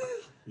 wasn't it?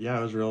 Yeah,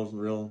 it was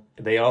real.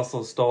 They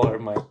also stole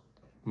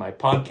my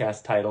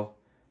podcast title.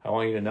 I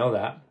want you to know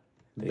that.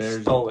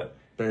 They stole it.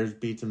 Bears,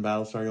 Beats, and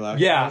Battlestar Galactica.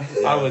 Yeah,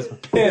 I was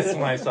pissed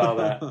when I saw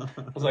that. I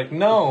was like,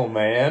 no,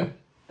 man.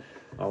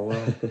 Oh,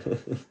 well.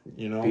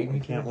 We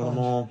can't win them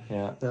all.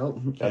 Yeah. Nope.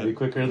 Gotta be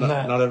quicker than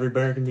that. Not every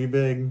bear can be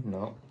big.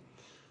 No.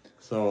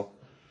 So,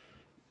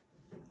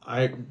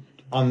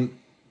 on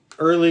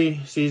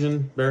early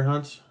season bear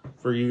hunts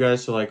for you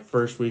guys, so like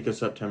first week of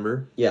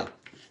September. Yeah.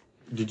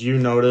 Did you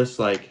notice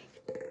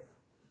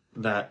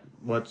that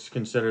what's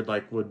considered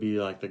would be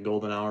the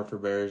golden hour for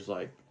bears,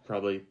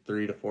 probably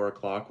 3 to 4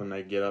 o'clock when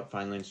they get up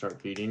finally and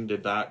start feeding?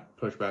 Did that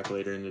push back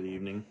later into the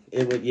evening?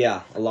 It would,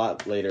 a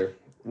lot later.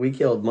 We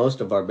killed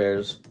most of our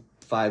bears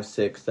 5,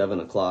 6, 7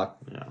 o'clock.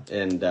 Yeah.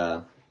 And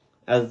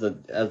as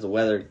the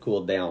weather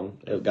cooled down,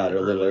 it got a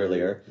little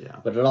earlier. Yeah.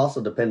 But it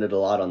also depended a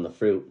lot on the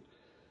fruit.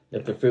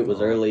 If the fruit was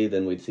early,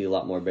 then we'd see a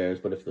lot more bears.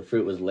 But if the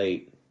fruit was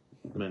late,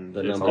 then the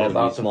it's number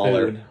would be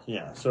smaller.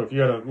 Yeah. So if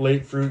you had a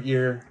late fruit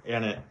year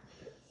and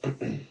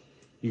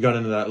you got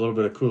into that little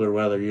bit of cooler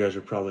weather, you guys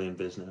are probably in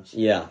business.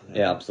 Yeah,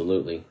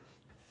 absolutely.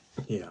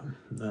 Yeah,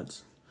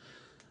 that's...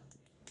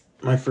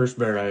 My first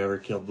bear I ever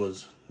killed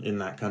was in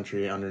that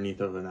country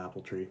underneath of an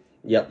apple tree.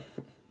 Yep.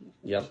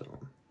 So,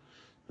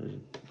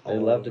 They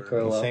love to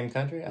curl In the up. same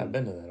country? I've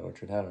been to that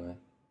orchard, haven't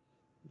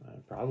I?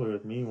 Probably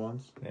with me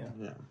once.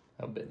 Yeah.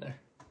 I've been there.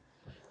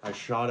 I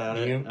shot at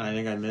it, and I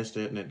think I missed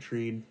it, and it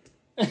treed.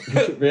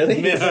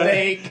 Really?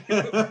 Mistake.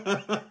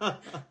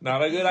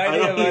 Not a good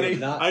idea,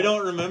 buddy. I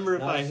don't remember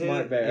if I hit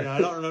it. Bear. I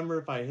don't remember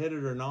if I hit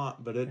it or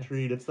not, but it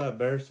treed. It's that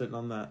bear sitting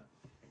on that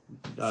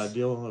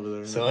deal over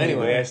there. So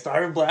anyway, I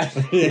started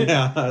blasting.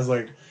 Yeah, I was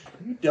like,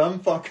 "You dumb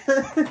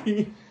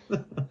fucker."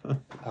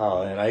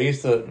 Oh,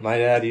 and my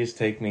dad used to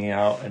take me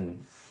out,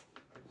 and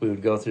we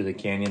would go through the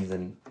canyons,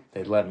 and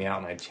they'd let me out,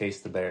 and I'd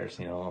chase the bears,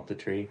 up the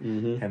tree.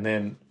 Mm-hmm. And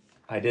then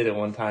I did it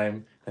one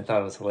time, and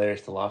thought it was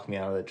hilarious to lock me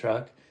out of the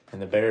truck.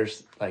 And the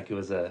bears, it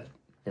was a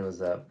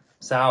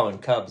sow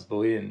and cubs, but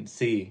we didn't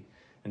see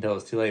until it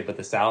was too late. But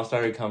the sow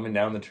started coming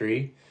down the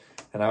tree,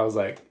 and I was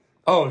like,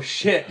 oh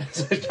shit.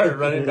 So I started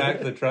running back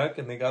to the truck,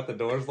 and they got the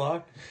doors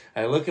locked.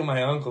 I look at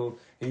my uncle,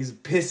 he's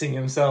pissing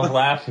himself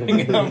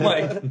laughing, and I'm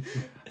like,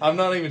 I'm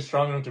not even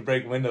strong enough to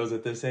break windows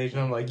at this age,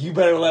 and I'm like, you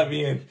better let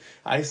me in.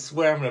 I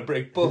swear I'm going to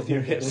break both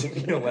your hips if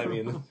you don't let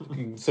me in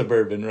the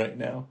Suburban right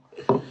now.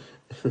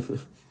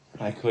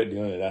 I quit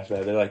doing it after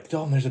that. They're like,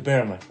 Dalton, there's a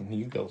bear. I'm like,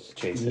 you go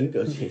chase it. You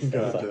go chase that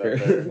Go to fucker.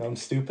 that bear. I'm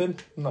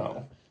stupid?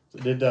 No.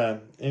 Did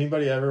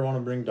anybody ever want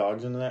to bring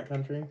dogs into that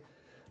country?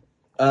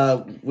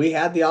 We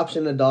had the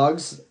option of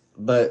dogs,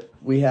 but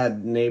we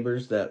had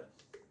neighbors that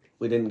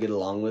we didn't get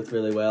along with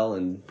really well,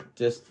 and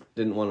just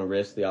didn't want to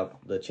risk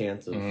the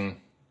chance of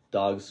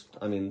dogs.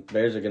 I mean,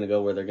 bears are going to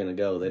go where they're going to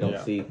go. They don't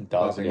see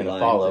Dogs are property gonna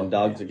lines, follow. and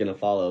dogs are going to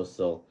follow.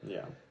 So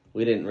Yeah.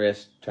 we didn't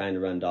risk trying to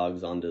run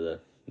dogs onto the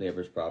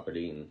neighbor's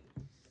property and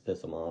piss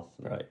them off.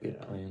 Right,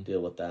 good plan. Deal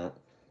with that.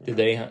 Did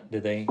they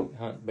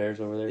hunt bears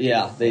over there?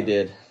 Yeah, they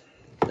did.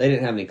 They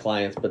didn't have any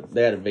clients, but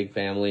they had a big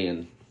family,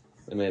 and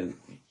I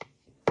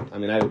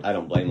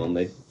don't blame them.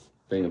 They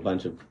bring a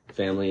bunch of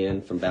family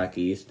in from back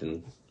east,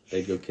 and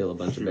they'd go kill a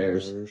bunch of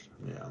bears.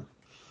 Yeah.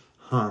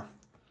 Huh.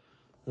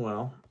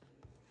 Well.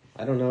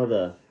 I don't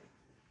know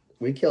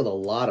we killed a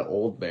lot of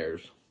old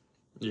bears.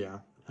 Yeah.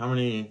 How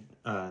many?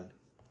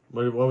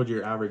 What would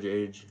your average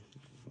age?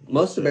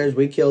 Most of the bears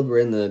we killed were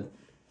in the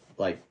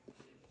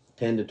 10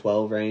 10 to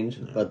 12 range.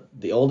 Yeah. But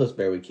the oldest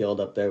bear we killed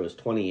up there was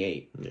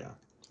 28. Yeah.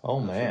 Oh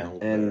man.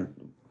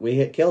 And we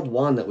had killed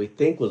one that we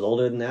think was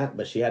older than that,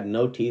 but she had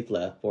no teeth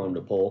left for him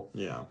to pull.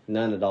 Yeah.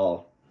 None at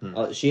all.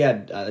 She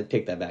had, I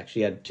take that back,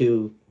 she had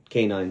 2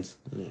 canines.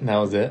 And that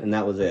was it? And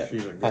that was it.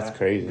 She's a That's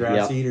crazy.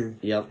 grass Yep. eater.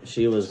 Yep,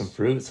 she was. Some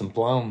fruit, some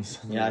plums.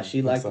 Yeah,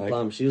 she liked the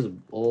plum. She was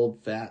an old,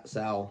 fat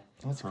sow.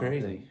 That's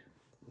crazy.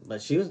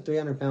 But she was a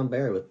 300-pound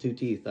bear with 2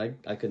 teeth. I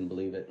couldn't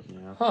believe it.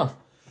 Yeah. Huh.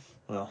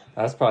 Well,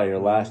 That's probably your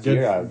last good.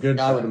 year. I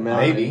would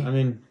imagine. Maybe. I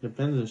mean,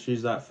 depends if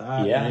she's that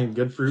fat. Yeah. I mean,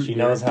 good fruit. She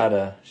beer. knows how to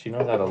live. She'd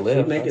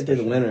make that's it through for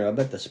the sure. winter. I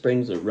bet the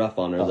springs are rough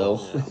on her,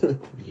 though.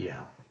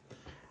 Yeah.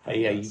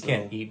 Yeah, you So-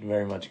 can't eat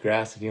very much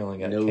grass if you only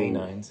got No.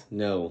 canines.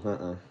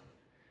 No,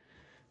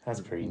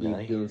 That's pretty Be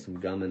nutty. doing some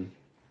gumming.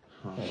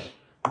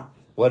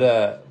 What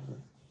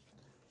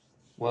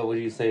would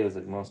you say was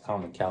the most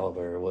common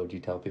caliber, or what would you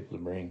tell people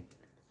to bring?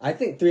 I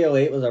think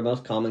 308 was our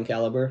most common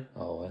caliber,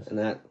 Oh, and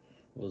that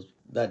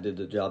did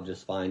the job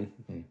just fine.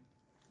 do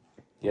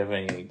you have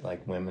any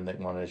like women that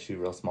wanted to shoot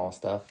real small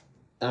stuff?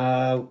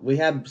 We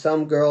had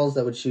some girls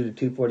that would shoot a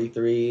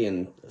 243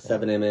 and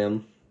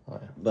 7mm, Oh,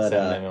 yeah. but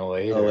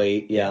 7M08 or-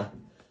 08, yeah.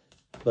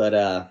 But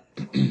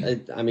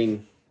I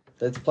mean,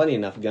 that's plenty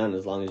enough gun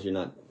as long as you're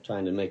not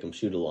trying to make them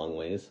shoot a long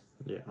ways.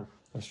 Yeah.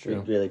 That's We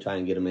true. really try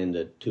and get them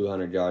into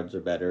 200 yards or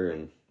better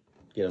and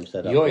get them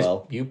set up You always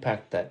well. you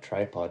packed that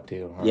tripod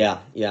too, huh? Yeah.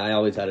 I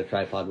always had a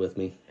tripod with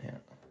me. Yeah.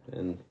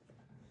 And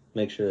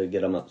make sure to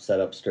get them set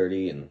up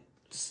sturdy and.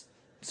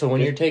 So when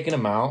you're taking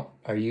them out,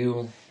 are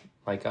you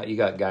like you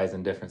got guys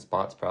in different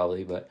spots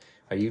probably, but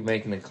are you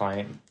making the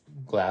client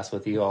glass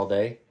with you all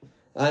day?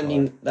 I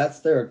mean, that's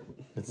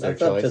It's their up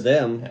to choice.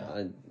 them.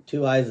 Yeah.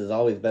 2 eyes is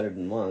always better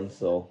than one.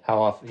 So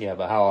How often? Yeah,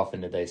 but how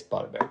often did they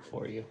spot a bear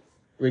for you?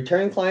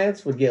 return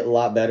clients would get a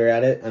lot better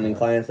at it. I mean,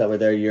 clients that were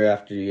there year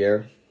after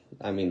year,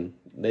 I mean,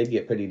 they'd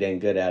get pretty dang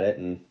good at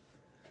it.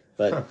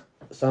 But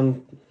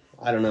some,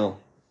 I don't know.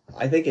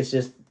 I think it's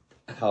just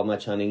how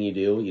much hunting you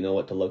do. You know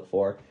what to look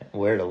for.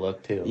 Where to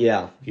look too?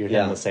 Yeah, If you're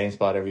hitting the same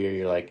spot every year,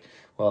 you're like,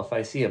 well, if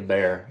I see a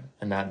bear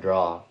in that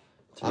draw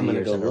 3 I'm gonna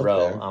years go in a look row,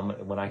 there.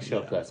 when I show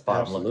up to that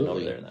spot, I'm looking over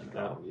absolutely. there in that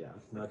draw. Oh, yeah.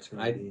 That's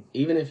gonna be.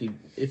 Even if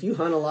you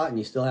hunt a lot and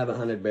you still haven't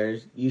hunted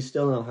bears, you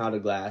still know how to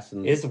glass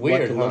and It's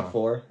weird, what to huh? look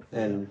for.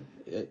 And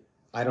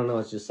I don't know,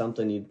 it's just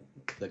something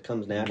that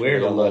comes naturally. Where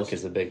to look almost.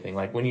 is a big thing.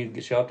 Like when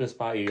you show up to a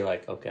spot, you're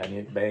like, okay, I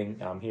need to bang.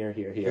 I'm here.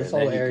 This and whole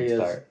then you area can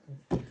is- start.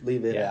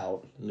 Leave it Yeah.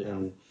 out. Yeah.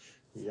 And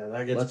Yeah,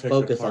 that gets Let's picked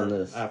focus apart on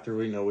this. after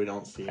we know we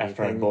don't see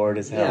After I'm anything. bored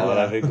as hell, Yeah. and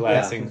I've been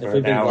glassing if for we've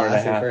an been hour and a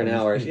glassing half. for an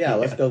hour, yeah,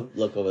 let's go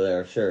look over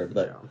there, sure.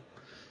 But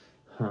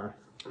Huh.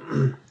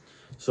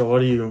 So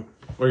what are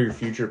your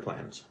future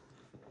plans?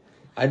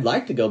 I'd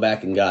like to go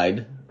back and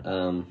guide.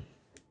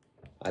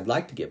 I'd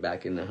like to get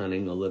back into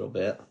hunting a little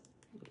bit.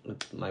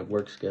 My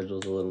work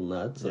schedule's a little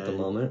nuts at the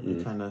moment. You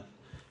And kind of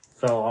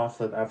fell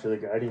off after the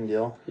guiding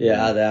deal.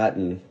 yeah, that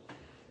and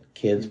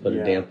kids put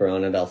Yeah. a damper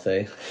on it, I'll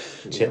say.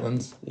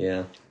 Chitlins.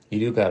 Yeah. You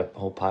do got a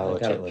whole pile I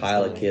of got chitlins. a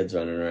pile don't of you? kids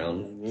running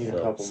around. Need a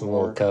So, couple Some more.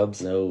 little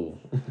cubs. no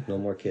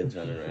more kids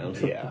running around.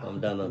 Yeah. I'm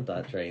done with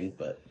that train,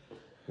 but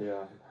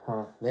Yeah.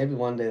 Huh. maybe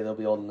one day they'll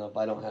be old enough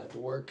I don't have to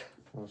work.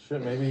 Well,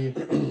 shit. Maybe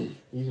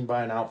you can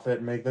buy an outfit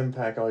and make them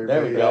pack all your.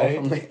 There we bait, go. right?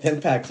 I'll make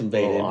them pack some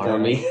bait in Little for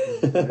arm. me.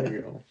 There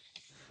you go.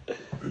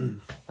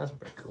 That's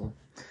pretty cool.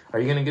 Are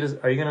you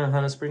gonna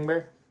hunt a spring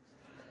bear?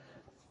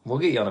 We'll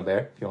get you on a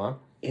bear if you want.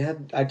 Yeah,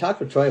 I talked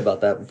with Troy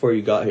about that before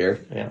you got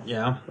here.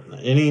 Yeah.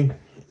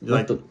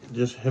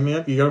 Just hit me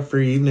up. You got a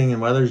free evening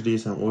and weather's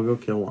decent. We'll go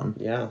kill one.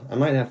 Yeah, I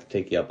might have to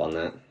take you up on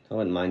that. I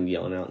wouldn't mind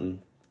going out and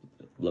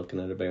looking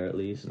at a bear at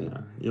least, and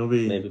Yeah. You'll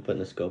be maybe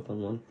putting a scope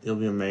on one. You'll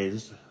be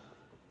amazed.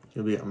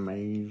 You'll be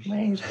amazed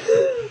Amazed.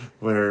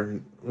 where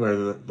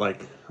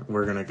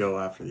we're gonna go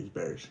after these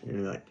bears. You're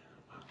gonna be like,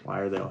 why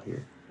are they all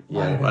here?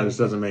 Yeah. Why this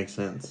doesn't make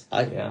sense.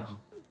 Yeah.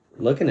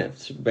 Looking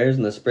at bears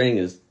in the spring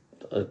is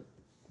a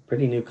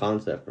pretty new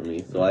concept for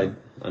me. So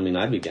I mean,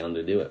 I'd be down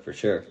to do it for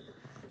sure.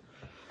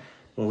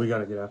 Well, we got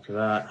to get after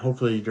that.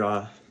 Hopefully, you draw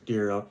a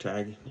deer elk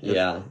tag.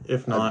 Yeah.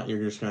 If not,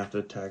 you're just gonna have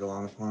to tag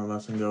along with one of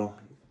us and go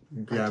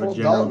grab a told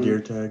general Dalton- deer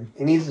tag.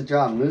 He needs to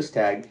draw a moose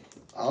tag.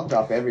 I'll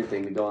drop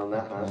everything to go on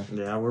that hunt.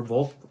 Yeah, we're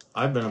both.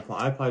 I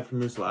applied for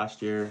moose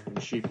last year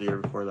and sheep the year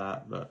before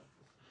that, but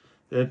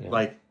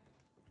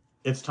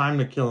it's time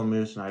to kill a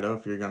moose in Idaho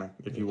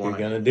if you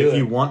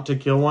want to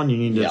kill one, you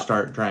need to Yeah.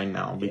 start trying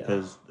now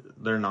because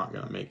they're not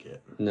gonna make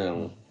it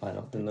No, I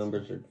don't the think.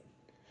 numbers are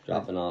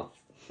dropping off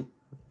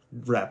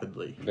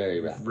rapidly.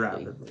 very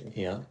rapidly.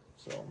 Yeah.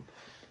 So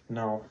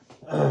no.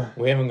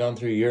 We haven't gone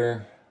through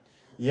your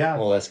Yeah.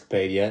 whole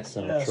escapade yet,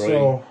 so Yeah, Troy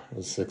so-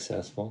 was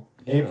successful.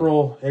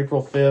 April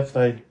 5th,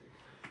 I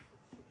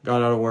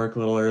got out of work a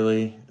little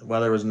early. The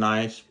weather was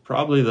nice.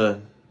 Probably the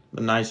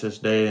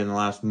nicest day in the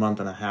last month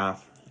and a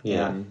half.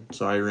 Yeah. And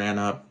so I ran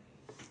up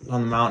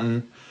on the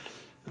mountain.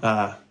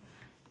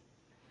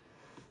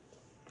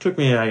 Took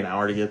me like an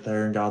hour to get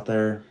there and got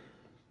there.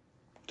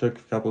 Took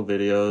a couple of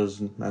videos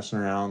and messing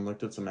around,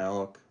 looked at some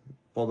elk,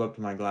 pulled up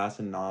to my glass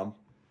and knob,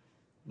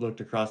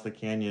 looked across the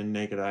canyon,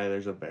 naked eye,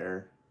 there's a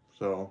bear.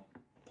 So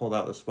pulled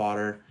out the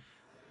spotter.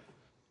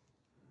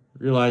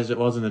 Realized it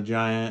wasn't a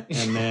giant,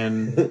 and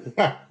then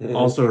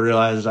also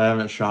realized I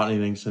haven't shot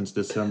anything since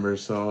December,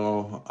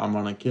 so I'm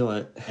gonna kill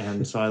it.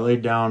 And so I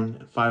laid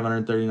down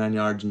 539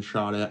 yards and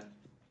shot it.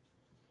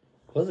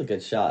 It was a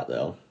good shot,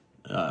 though.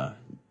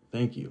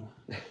 Thank you.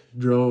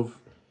 Drove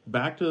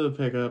back to the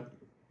pickup,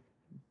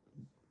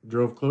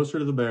 drove closer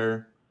to the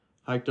bear,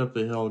 hiked up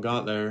the hill,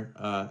 got there,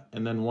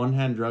 and then one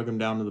hand drug him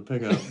down to the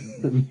pickup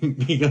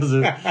because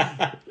of...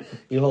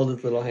 You hold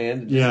his little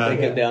hand and just take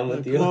him down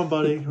with you. Come on,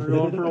 buddy. We're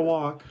going for a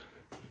walk.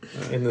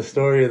 In the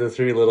story of the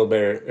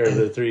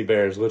three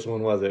bears, which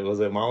one was it? Was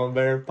it Mama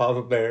Bear,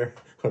 Papa Bear,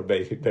 or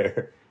Baby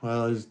Bear?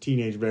 Well, it was a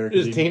teenage bear.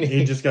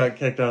 He just got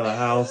kicked out of the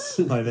house,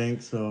 I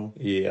think, so...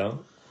 Yeah.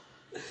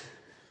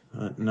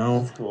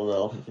 No. That's cool,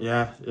 though.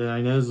 Yeah,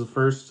 I know it was the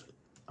first...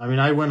 I mean,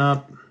 I went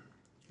up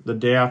the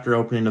day after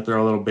opening to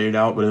throw a little bait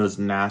out, but it was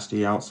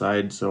nasty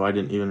outside, so I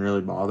didn't even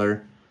really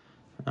bother.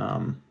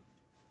 And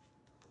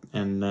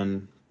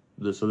then...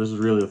 So this was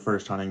really the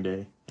first hunting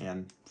day,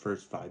 and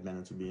first 5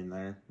 minutes of being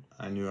there.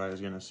 I knew I was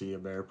going to see a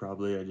bear,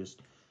 probably. I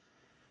just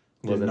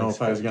didn't know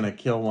if I was going to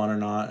kill one or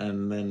not,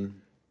 and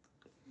then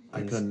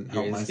I couldn't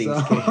help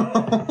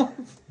myself.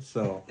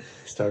 So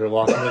started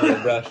walking in the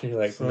brush, and you're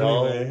like,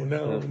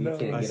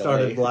 no. I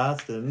started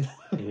blasting.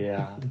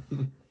 Yeah.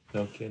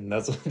 No kidding.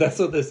 That's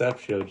what this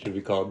episode should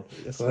be called.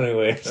 So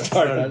anyway,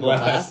 started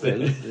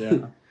blasting.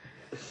 Yeah.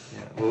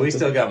 Well, we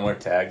still got more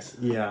tags.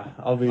 Yeah,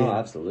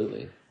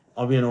 Absolutely.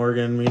 I'll be in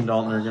Oregon. Me and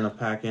Dalton are going to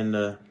pack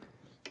into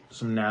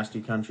some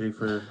nasty country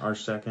for our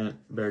second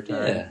bear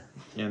tag.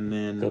 Yeah. And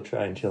then go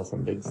try and kill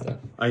some big stuff.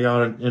 I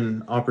got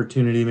an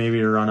opportunity maybe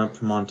to run up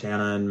to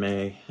Montana in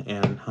May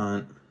and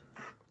hunt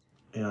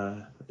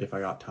if I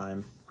got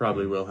time.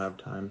 Probably will have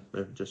time.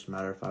 It just a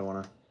matter if I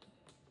want to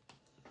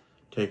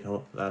take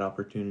that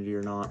opportunity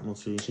or not. We'll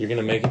see. You're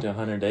going to make it to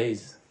 100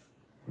 days.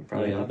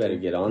 Probably you better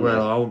get on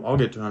Well, I'll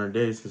get to 100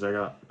 days because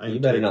you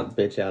better not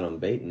bitch out on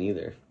baiting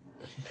either.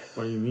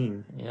 What do you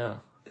mean? Yeah.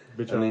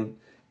 Bitch I mean,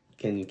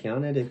 can you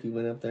count it if you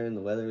went up there and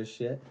the weather was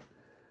shit?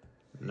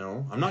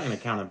 No, I'm not going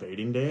to count a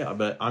baiting day,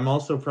 but I'm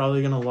also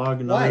probably going to log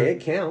another... Why?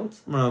 It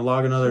counts. I'm going to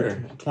log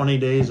another 20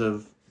 days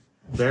of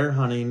bear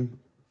hunting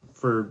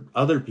for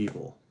other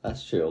people.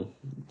 That's true.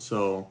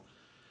 So,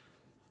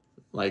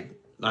 like,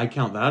 I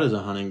count that as a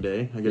hunting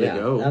day. I get to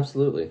go.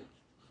 Absolutely.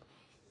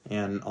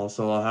 And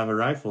also I'll have a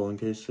rifle in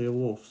case I see a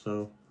wolf,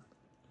 so...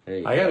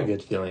 I got a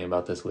good feeling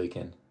about this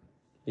weekend.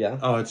 Yeah.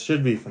 Oh, it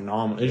should be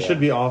phenomenal. It should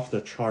be off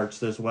the charts.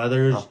 This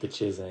weather's... Off the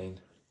chisane.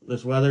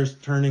 This weather's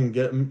turning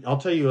good. I'll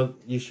tell you what,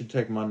 you should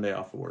take Monday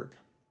off of work.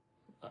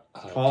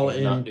 Call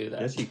in. Not do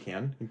that. Yes, you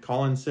can.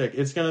 Call in sick.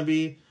 It's going to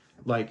be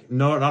like,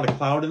 no, not a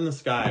cloud in the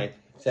sky.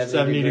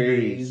 70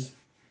 degrees.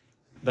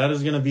 That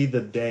is going to be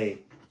the day.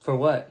 For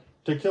what?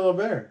 To kill a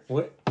bear.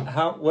 What?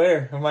 How?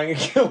 Where am I going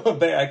to kill a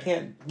bear? I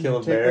can't kill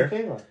a bear.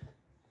 Take the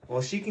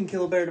Well, she can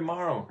kill a bear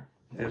tomorrow.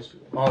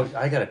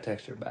 I got to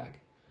text her back.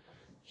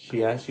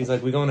 She's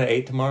like, we going to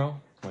 8 tomorrow?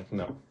 I'm like,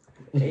 no.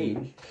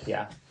 8?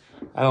 Yeah.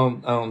 I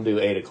don't do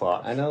 8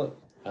 o'clock. I know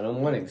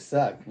mornings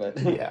suck, but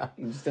yeah,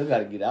 you still got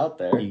to get out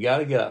there. You got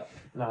to get up.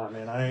 Nah,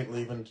 man, I ain't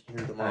leaving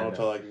here tomorrow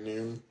till like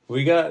noon.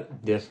 We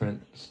got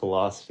different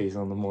philosophies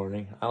on the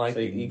morning. I like.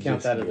 So you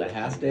count that as a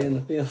half day in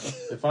the field?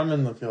 If I'm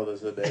in the field,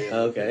 it's a day.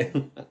 Okay.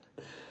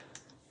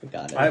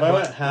 Got it.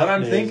 What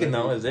I'm thinking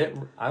though is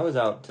I was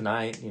out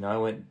tonight. I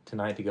went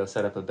tonight to go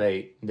set up a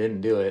bait.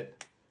 Didn't do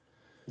it.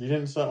 You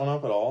didn't set one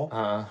up at all?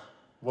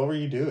 What were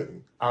you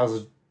doing? I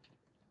was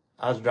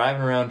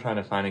driving around trying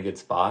to find a good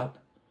spot,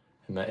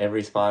 and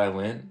every spot I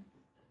went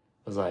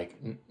was like,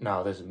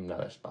 no, there's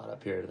another spot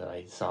up here that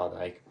I saw that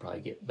I could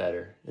probably get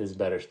better. This is a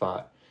better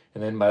spot.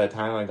 And then by the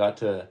time I got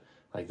to,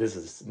 like, this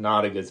is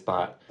not a good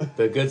spot,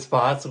 the good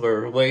spots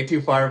were way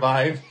too far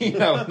by me.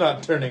 I was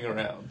not turning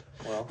around.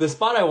 Well, the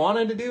spot I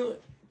wanted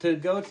to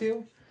go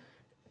to,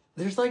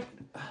 there's like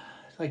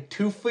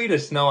 2 feet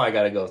of snow I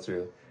got to go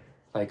through.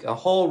 Like a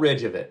whole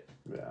ridge of it.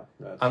 Yeah.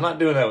 I'm not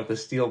doing that with a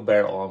steel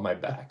barrel on my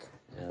back.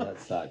 Yeah, that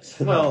sucks.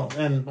 Well,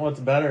 and what's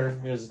better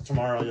is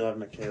tomorrow you'll have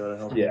Michaela to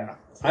help you. Yeah.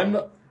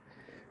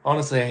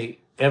 Honestly,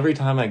 every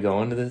time I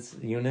go into this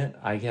unit,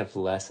 I have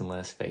less and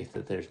less faith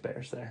that there's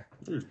bears there.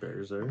 There's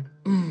bears there.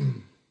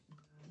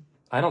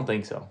 I don't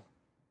think so.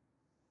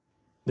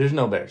 There's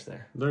no bears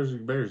there. There's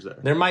bears there.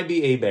 There might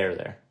be a bear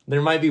there.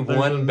 There might be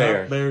one bear.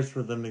 There's bears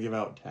for them to give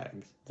out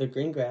tags. The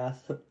green grass.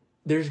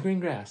 There's green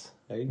grass.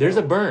 There's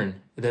a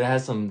burn that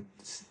has some...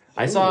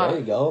 There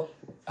you go.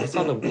 I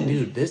saw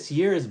dude, this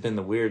year has been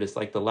the weirdest.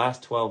 Like the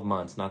last 12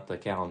 months, not the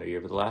calendar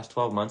year, but the last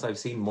 12 months, I've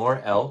seen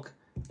more elk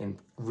in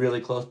really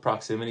close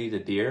proximity to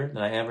deer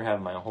than I ever have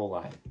in my whole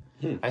life.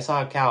 I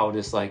saw a cow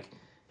just like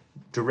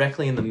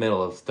directly in the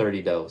middle of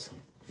 30 does.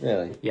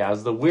 Really? Yeah, it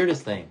was the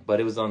weirdest thing,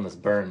 but it was on this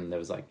burn that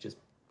was like just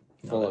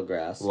full of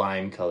grass.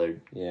 Lime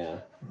colored. Yeah.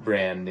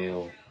 Brand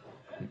new,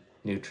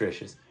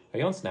 nutritious. Are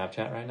you on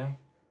Snapchat right now?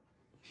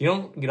 If you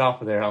don't get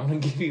off of there, I'm going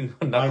to give you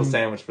a knuckle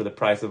sandwich for the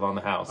price of on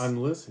the house. I'm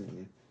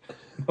listening.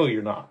 No,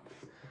 you're not.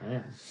 I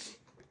am.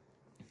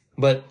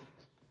 But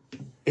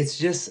it's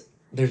just,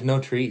 there's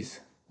no trees.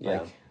 Yeah.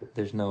 Like,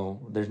 there's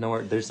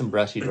nowhere, there's some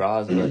brushy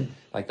draws, but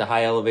like the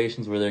high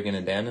elevations where they're going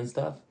to den and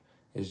stuff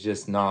is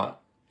just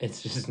not,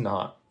 it's just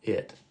not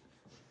it.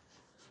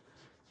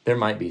 There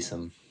might be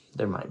some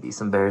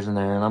bears in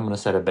there, and I'm going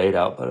to set a bait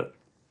out, but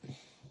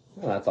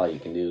Well, that's all you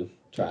can do.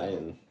 Try,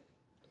 and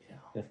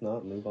if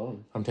not, move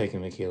on. I'm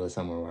taking Michaela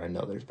somewhere where I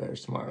know there's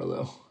bears tomorrow,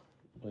 though.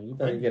 Well, you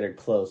better get her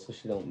close so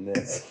she don't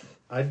miss.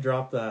 I'd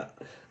drop that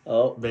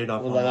Bait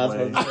off was I not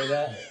supposed to say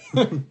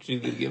that?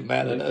 She's going to get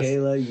mad at us.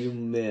 Michaela, you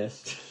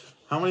missed.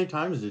 How many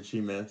times did she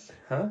miss?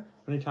 Huh? How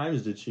many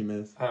times did she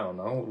miss? I don't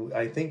know.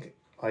 I think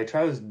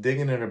I was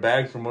digging in her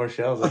bag for more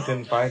shells. I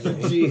couldn't find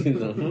any.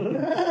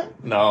 Jesus.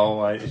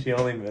 No, she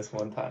only missed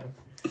one time.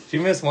 She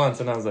missed once,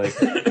 and I was like,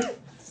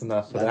 it's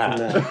enough for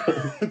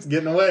that. It's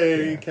getting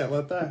away. You can't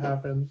let that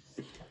happen.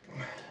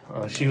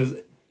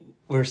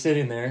 We're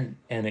sitting there,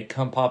 and it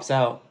pops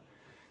out,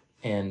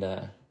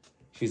 and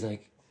she's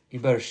like, you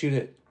better shoot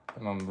it,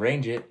 and I'm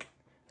range it.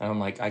 And I'm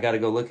like, I got to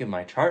go look at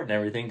my chart and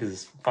everything because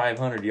it's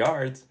 500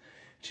 yards.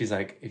 She's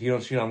like, if you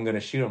don't shoot, I'm going to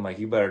shoot. I'm like,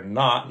 you better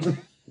not.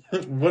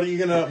 Where are you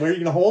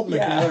gonna hold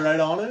Michaela? Yeah. Right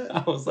on it?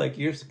 I was like,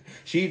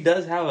 she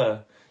has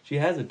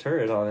a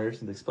turret on her,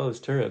 it's an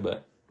exposed turret,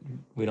 but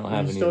we don't have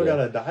any. You still got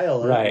to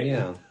dial it. Right.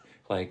 Yeah.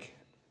 Like,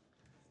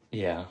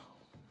 yeah.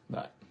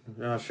 But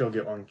She'll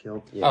get one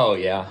killed. Yeah. oh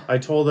yeah. I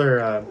told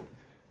her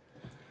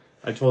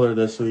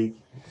this week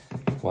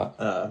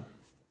What?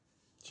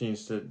 she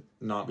needs to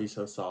not be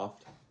so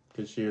soft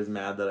because she was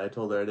mad that I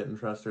told her I didn't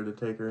trust her to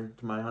take her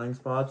to my hunting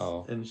spots.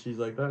 Oh. And she's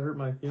like, that hurt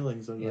my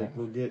feelings. I'm Yeah. like,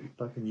 we'll get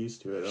fucking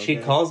used to it. Okay? She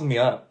calls me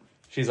up.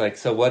 She's like,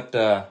 so what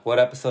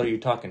episode are you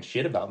talking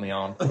shit about me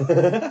on?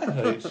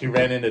 She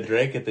ran into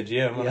Drake at the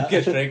gym. Yeah. I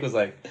guess Drake was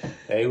like,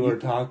 they were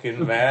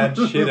talking mad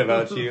shit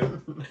about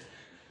you.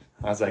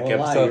 I was like,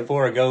 episode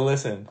 4, go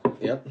listen.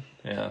 Yep.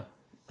 Yeah.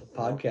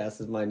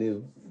 Podcast is my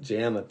new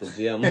jam at the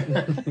gym.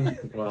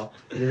 Well,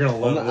 you're gonna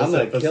love I'm this gonna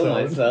episode. kill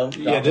myself,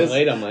 drop just-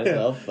 weight on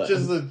myself, but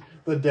Just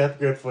the death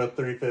grip with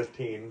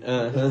 315.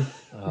 uh-huh.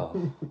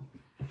 Oh.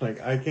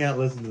 Like, I can't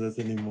listen to this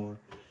anymore.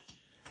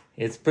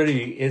 It's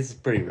pretty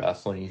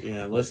rough when you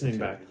Yeah, listening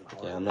back.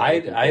 Yeah, I'm not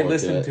looking I forward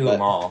listen it, to but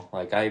them all.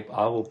 Like I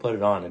will put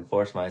it on and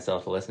force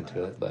myself to listen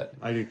to it, but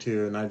I do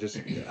too, and I just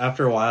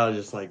after a while I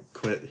just like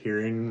quit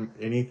hearing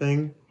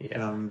anything. Yeah.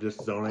 And I'm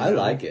just zoning. I out.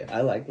 like it.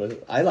 I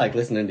like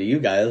listening to you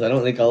guys. I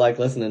don't think I like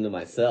listening to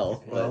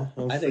myself, but Well,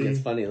 we'll I think see. it's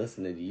funny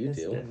listening to you It's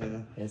two.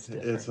 different. Yeah. It's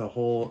different. It's a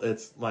whole.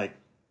 It's like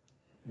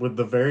with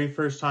the very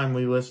first time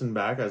we listened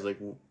back, I was like,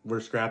 we're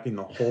scrapping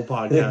the whole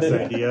podcast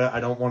idea. I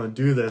don't want to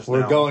do this.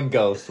 We're now. going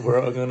ghost.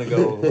 We're gonna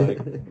go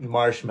like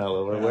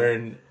marshmallow. We're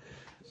wearing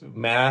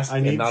masks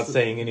and not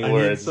saying any I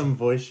words. need some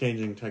voice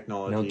changing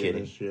technology No in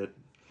kidding. this shit.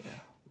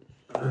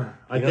 Yeah.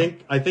 I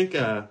think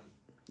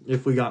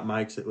if we got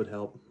mics, it would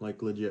help,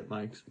 like legit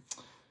mics.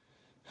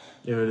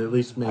 It would at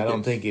least make. I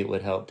don't think it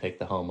would help take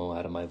the homo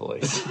out of my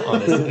voice,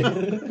 honestly.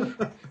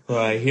 When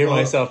I hear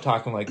myself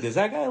talking, like, does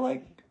that guy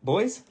like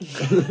boys?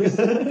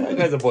 That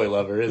guy's a boy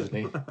lover, isn't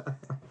he?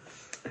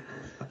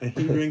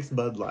 He drinks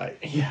Bud Light.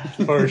 Yeah,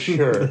 for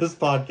sure. This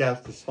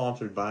podcast is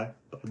sponsored by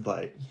Bud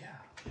Light.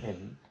 Yeah,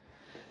 and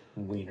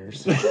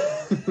wieners.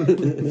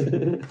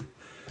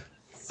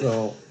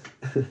 So,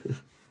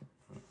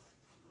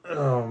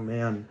 oh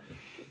man,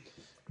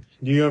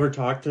 do you ever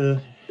talk to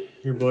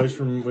your boys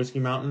from Whiskey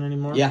Mountain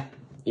anymore? Yeah,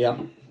 yep.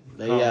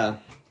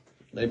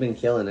 They've been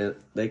killing it.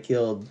 They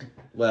killed.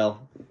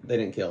 Well, they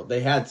didn't kill. They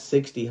had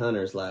 60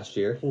 hunters last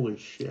year, Holy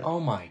shit. Oh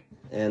my!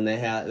 and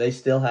they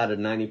still had a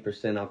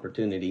 90%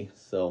 opportunity.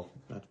 So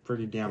That's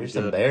pretty damn There's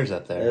good. some bears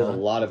up there. there's Huh? a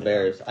lot of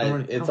bears.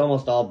 It's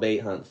almost all bait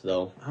hunts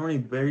though. How many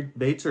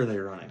baits are they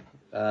running?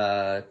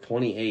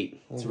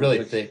 28. It's really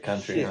Which- thick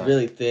country. It's Huh?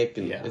 really thick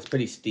and Yeah. it's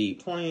pretty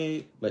steep.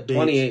 28. But baits.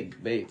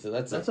 28 baits. So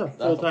that's a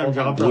full-time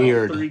job.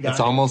 Weird. 3 guys. It's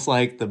almost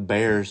like the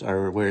bears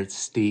are where it's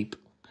steep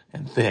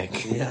and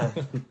thick. Yeah.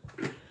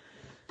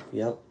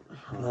 Yep.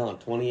 No,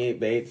 28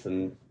 baits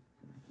and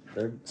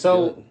they're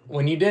So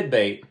when you did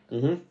bait,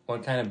 Mhm.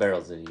 what kind of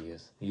barrels did you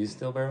use? You use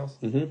steel barrels?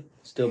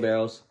 Steel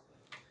barrels.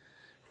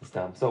 It's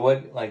dumb. So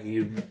what? Like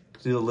you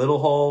do a little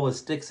hole with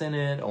sticks in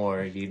it,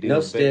 or you do No a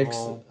big sticks.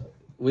 hole,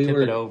 We tip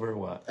were it over?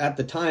 What? at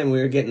the time we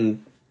were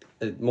getting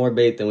more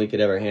bait than we could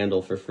ever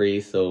handle for free,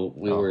 so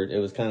Oh. it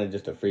was kind of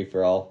just a free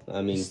for all.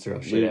 I mean, Just throw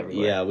shit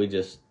everywhere. Yeah,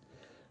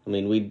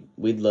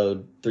 we'd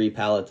load 3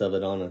 pallets of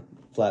it on a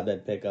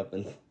flatbed pickup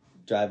and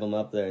drive them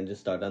up there and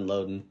just start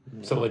unloading.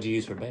 So what'd you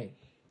use for bait?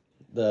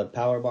 The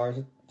Power Bars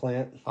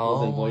plant was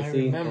Oh, in I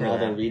Boise remember and all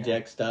the that,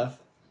 reject stuff.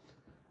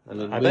 I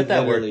mean, I we bet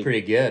that worked literally-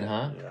 pretty good,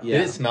 huh? Yeah.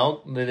 Did it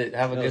smell? Did it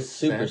have a It good was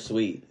super scent?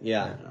 sweet.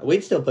 Yeah.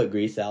 We'd still put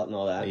grease out and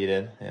all Oh, that. you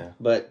did? Yeah.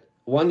 But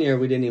one year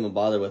we didn't even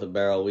bother with a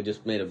barrel. We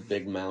just made a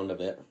big mound of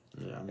it.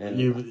 Yeah. And-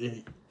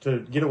 You to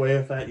get away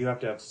with that, you have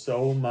to have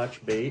so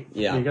much bait.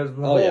 Yeah. Because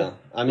the Oh whole- yeah.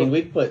 I mean,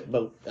 we'd put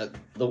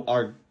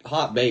our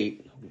hot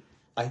bait.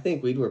 I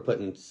think we were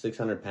putting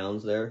 600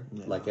 pounds there,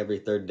 like every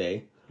third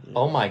day,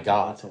 Oh my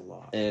God. That's a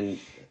lot. and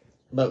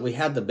But we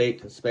had the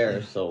bait to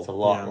spare, so It's a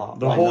lot.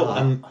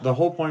 The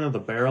whole point of the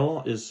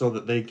barrel is so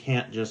that they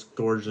can't just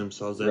gorge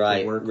themselves. They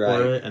have to work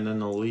for it, and then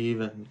they'll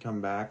leave and come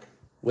back.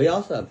 We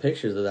also have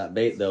pictures of that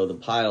bait, though, the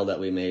pile that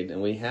we made,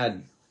 and we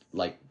had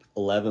like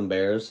 11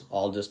 bears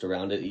all just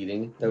around it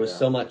eating. There was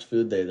so much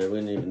food there, they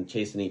weren't even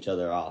chasing each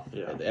other off.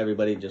 Yeah.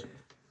 Everybody just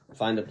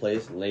find a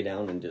place and lay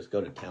down and just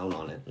go to town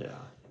on it. Yeah,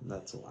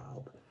 that's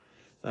wild.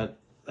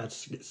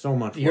 That's so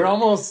much. You're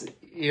almost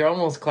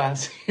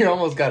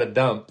got a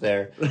dump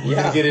there. Yeah.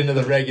 We'll get into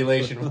the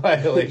regulation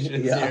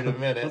violations here in a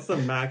minute. What's the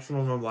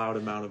maximum allowed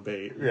amount of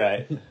bait?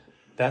 Right.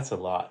 That's a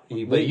lot.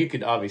 But you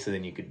could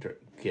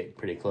get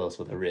pretty close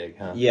with a rig,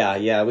 huh?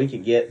 Yeah, we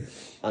could get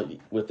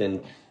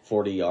within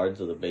 40 yards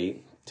of the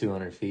bait.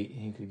 200 feet.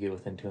 You could get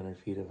within 200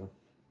 feet of them.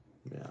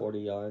 Yeah. 40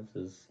 yards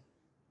is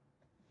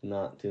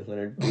not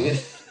 200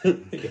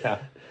 feet. Yeah.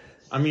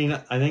 I mean,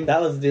 I think that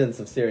was doing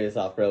some serious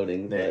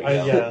off-roading. But,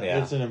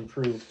 it's an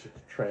improved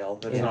trail.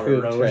 It's not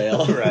a road.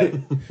 Trail. Right.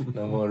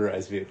 No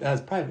motorized vehicle.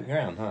 That's private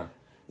ground, huh?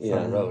 It's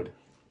not a road.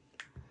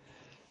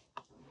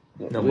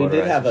 No we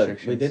did have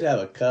restrictions.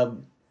 a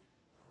cub.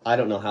 I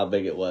don't know how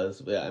big it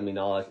was. But, I mean,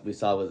 all we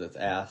saw was its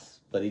ass.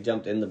 But he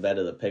jumped in the bed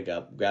of the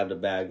pickup, grabbed a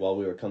bag while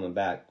we were coming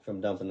back from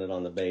dumping it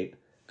on the bait,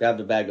 grabbed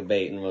a bag of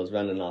bait, and was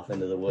running off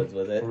into the woods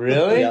with it.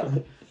 Really? Yeah.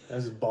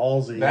 That's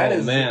ballsy. That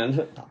is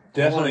Man.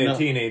 definitely a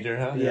teenager,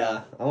 huh?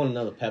 Yeah. I want to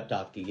know the pep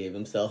talk he gave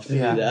himself to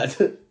Yeah. do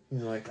that.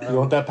 He's like, You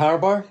want that power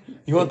bar?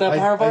 You want that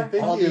power I bar?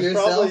 think All to he was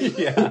yourself?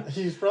 probably, Yeah.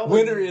 He's probably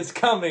Winter is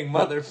coming,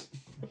 mother.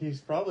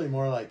 He's probably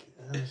more like,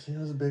 see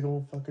those big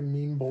old fucking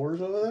mean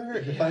boars over there?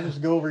 If I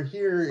just go over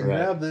here and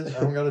grab this,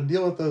 I don't got to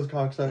deal with those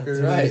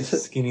cocksuckers. Right.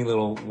 Skinny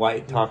little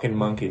white talking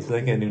monkeys.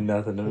 They can't do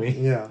nothing to me.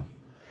 Yeah.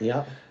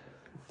 Yeah.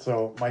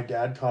 So my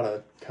dad caught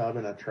a cub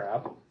in a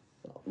trap.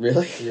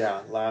 Really?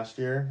 Yeah, last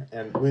year,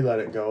 and we let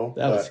it go.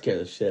 That would scare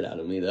the shit out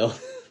of me, though.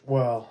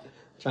 Well,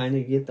 Trying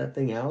to get that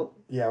thing out?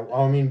 yeah.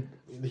 Well, I mean,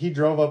 he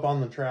drove up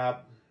on the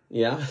trap,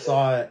 Yeah.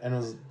 saw it, and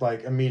was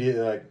like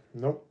immediately like,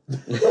 "Nope,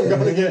 I'm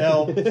going to get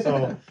help."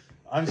 So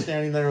I'm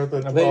standing there with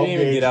a 12 They didn't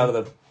even gauge. get out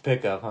of the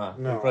pickup, huh?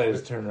 No. They probably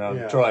just turned around.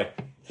 Yeah. Troy,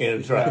 get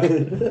a truck.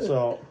 Yeah.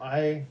 So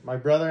my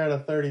brother had a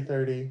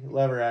 30-30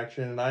 lever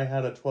action, and I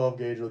had a 12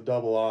 gauge with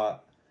double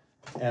aught,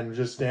 and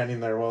just standing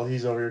there while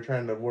he's over here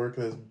trying to work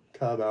this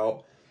cub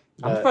out.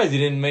 I'm But, surprised he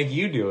didn't make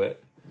you do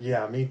it.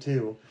 yeah, me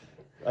too.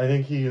 I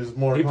think he was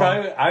more. He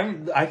probably.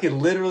 I could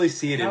literally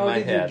see it in How my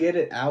did head. you get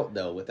it out,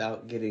 though,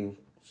 without getting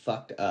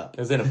fucked up? It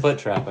was in a foot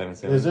trap, I'm It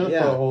assuming. was in a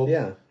foothold.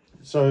 Yeah.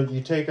 So you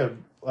take a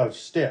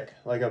stick,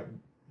 like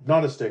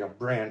not a stick, a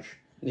branch,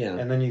 Yeah.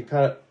 and then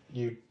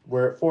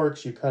where it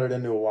forks, you cut it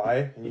into a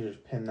Y, and you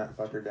just pin that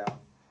fucker down.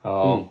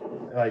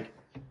 Oh, Like,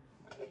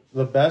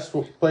 the best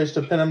place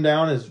to pin him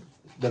down is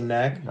the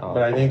neck, Oh.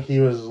 but I think he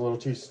was a little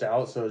too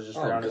stout, so it was just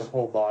Oh, around his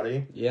whole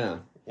body. Yeah.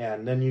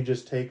 And then you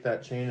just take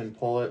that chain and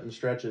pull it and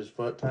stretch his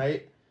foot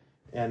tight,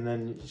 and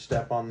then you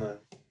step on the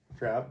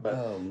trap. But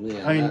Oh,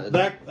 man. I mean,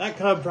 that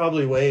cub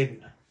probably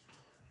weighed.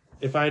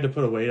 If I had to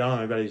put a weight on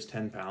him, I bet he's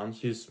 10 pounds.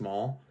 He's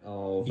small.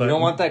 Oh. you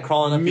don't want that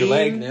crawling up your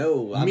leg.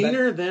 No. I bet-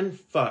 Meaner than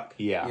fuck.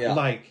 Yeah. Yeah.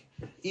 Like,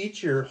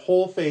 eat your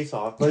whole face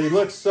off. But he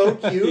looks so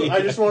cute. I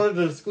just wanted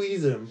to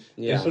squeeze him.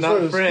 Yeah. Just Not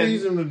sort of friend.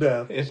 squeeze him to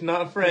death. It's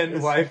not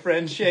friend. Why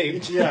friend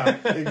shaped? Yeah,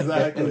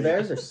 exactly. And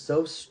bears are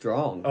so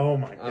strong. Oh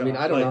my god. I mean,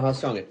 I don't know how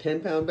strong a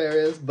 10-pound bear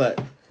is, but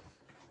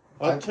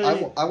I'll tell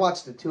you. I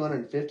watched a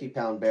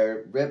 250-pound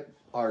bear rip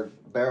our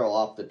barrel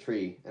off the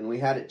tree, and we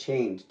had it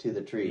chained to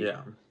the tree. Yeah.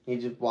 He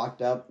just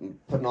walked up and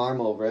put an arm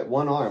over it,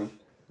 one arm,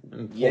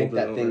 And pulled yanked it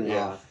that over, thing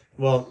yeah. off.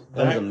 Well,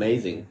 That was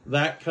amazing.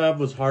 that cub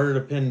was harder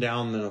to pin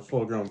down than a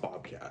full-grown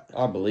bobcat.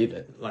 I believe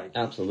it. Like,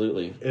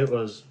 Absolutely. it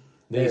was.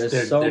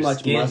 There's so much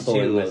skin, muscle too,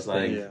 in was those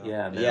like, things.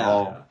 yeah, they're Yeah.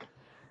 all-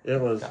 It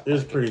was Got it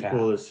was like a pretty cow.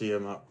 cool to see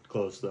him up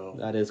close though.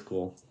 That is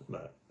cool.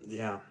 But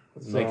yeah,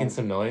 making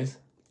some noise.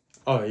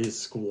 Oh, he's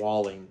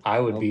squalling. I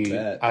would I'll be.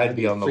 bet. I'd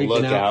be on the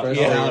freaking out lookout. for a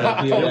Yeah.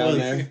 second. It down was,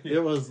 there.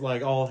 it was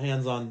like all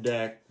hands on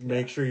deck.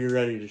 Make sure you're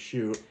ready to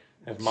shoot.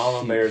 If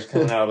mama bear's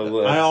coming out of the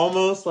woods. I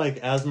almost like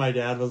as my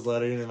dad was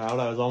letting him out,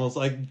 I was almost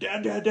like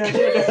dad. Like,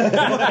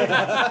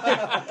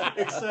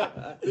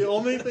 except the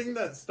only thing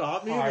that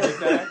stopped me Heart was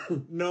attack?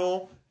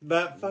 no,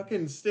 that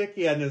fucking stick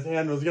he had in his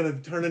hand was gonna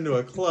turn into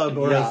a club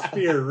or Yeah. a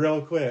spear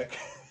real quick.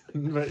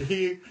 But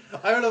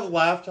I would have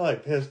laughed till I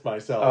pissed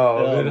myself. Oh,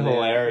 it would have been man.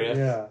 hilarious.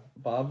 Yeah.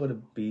 Bob would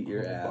have beat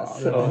your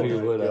ass. Oh, he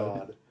my would've.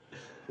 God.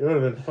 It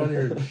would have been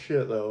funnier than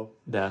shit though.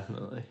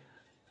 Definitely.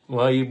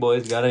 Well, you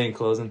boys got any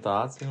closing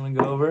thoughts you want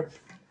to go over?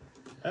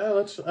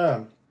 Let's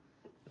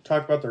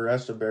talk about the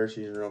rest of bear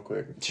season real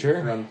quick.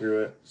 Sure. Run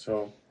through it.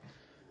 So,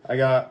 I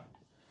got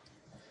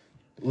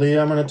Lee.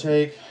 I'm gonna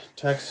take.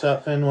 Tex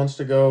Sutphin wants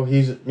to go.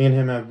 Me and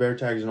him have bear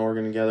tags in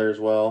Oregon together as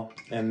well.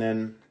 And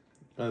then,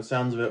 by the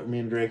sounds of it, me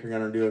and Drake are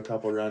gonna do a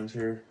couple runs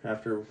here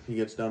after he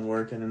gets done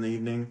working in the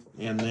evening,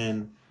 and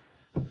then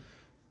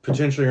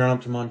potentially run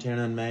up to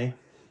Montana in May.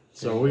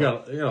 So we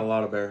got a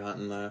lot of bear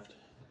hunting left.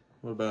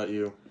 What about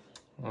you?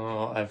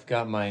 Oh, I've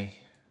got my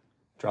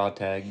draw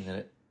tag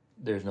and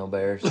there's no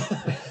bears.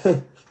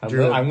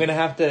 I'm gonna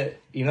have to.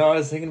 You know what I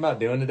was thinking about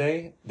doing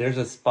today? There's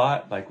a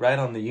spot like right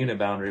on the unit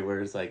boundary where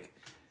it's like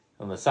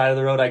on the side of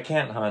the road I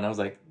can't hunt. I was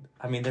like,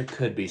 I mean, there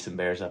could be some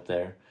bears up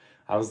there.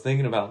 I was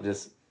thinking about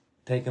just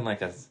taking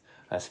like a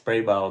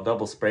spray bottle,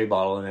 double spray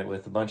bottle in it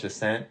with a bunch of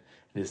scent,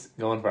 just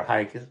going for a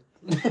hike,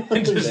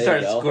 and just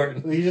start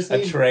squirting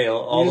a trail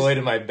all the way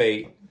to my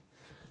bait.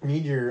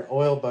 Need your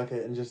oil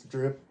bucket and just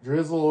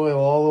drizzle oil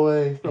all the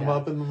way from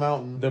up in the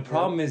mountain. The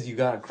problem is you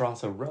gotta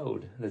cross a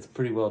road that's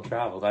pretty well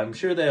traveled. I'm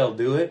sure they'll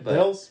do it, but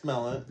they'll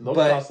smell it. They'll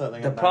cross that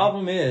thing. The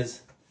problem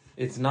is,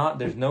 it's not.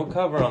 There's no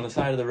cover on the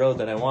side of the road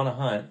that I want to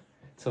hunt,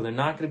 so they're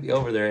not going to be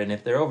over there. And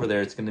if they're over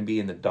there, it's going to be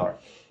in the dark,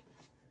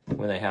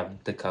 when they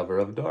have the cover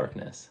of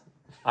darkness.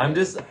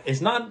 It's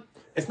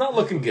not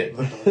looking good.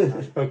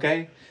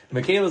 Okay,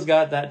 Michaela's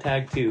got that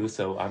tag too,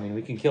 so I mean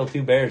we can kill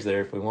 2 bears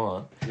there if we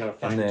want. You gotta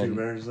find 2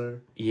 bears there.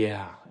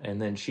 Yeah,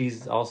 and then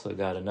she's also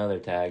got another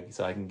tag,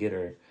 so I can get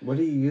her. What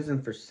are you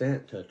using for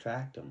scent to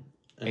attract them?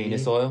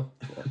 Anise oil.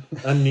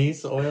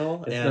 Anise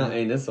oil. It's not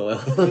anise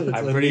oil.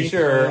 I'm pretty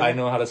sure I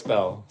know how to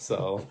spell,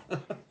 so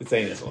it's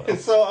anise oil.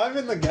 So I'm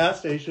in the gas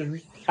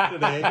station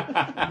today,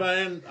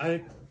 but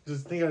I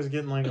just think I was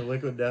getting like a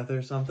liquid death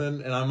or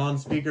something, and I'm on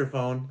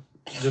speakerphone,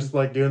 just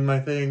like doing my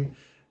thing.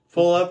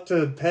 Pull up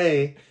to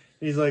pay.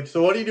 He's like,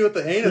 so what do you do with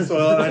the anus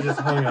oil? And I just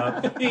hung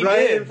up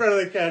in front of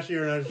the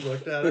cashier, and I just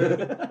looked at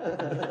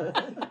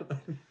it.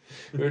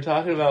 We were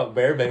talking about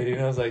bear baiting,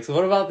 and I was like, so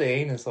what about the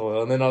anus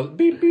oil? And then I was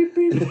beep, beep,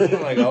 beep.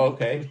 I'm like, oh,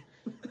 okay.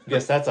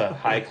 Guess that's a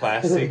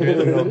high-class secret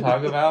we don't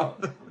talk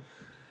about.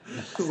 I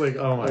was like,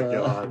 oh my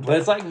God. But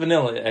it's like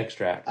vanilla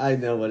extract. I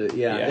know what it,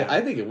 yeah. I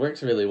think it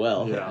works really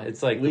well. Yeah,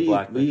 it's like the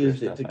black we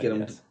used it stuff, to get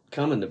them to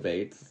come into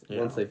baits.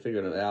 Yeah. Once they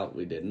figured it out,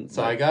 we didn't.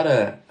 So I got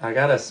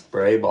a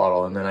spray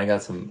bottle, and then I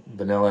got some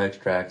vanilla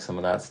extract, some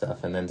of that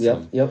stuff, and then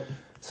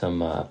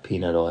some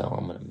peanut oil.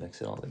 I'm going to mix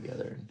it all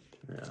together.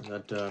 Yeah,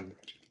 that...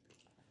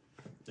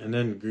 And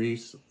then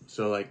grease.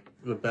 So, like,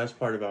 the best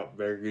part about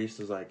bear grease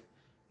is, like,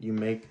 you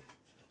make...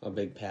 a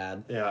big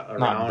pad. Yeah, around...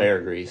 Not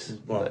bear grease,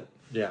 but...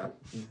 Yeah,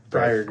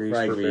 fryer grease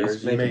for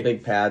bears. Make a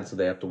big pad so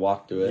they have to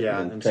walk through it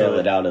and trail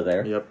it out of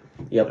there.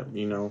 Yep.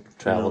 You know...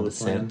 Travel the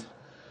scent.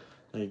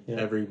 Like,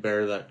 every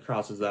bear that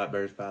crosses that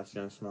bear's path is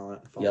going to smell it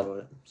and follow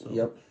it. So.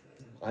 Yep.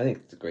 I think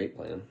it's a great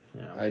plan.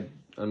 Yeah.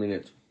 I mean,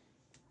 it's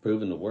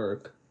proven to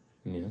work.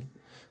 Yeah.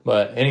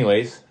 But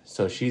anyways,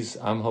 so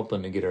I'm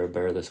hoping to get her a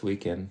bear this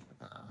weekend.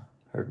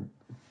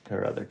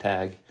 Her other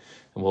tag,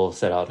 and we'll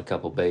set out a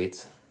couple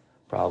baits,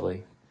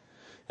 probably.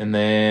 And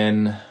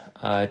then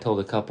I told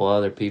a couple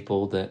other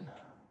people that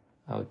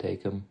I would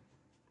take them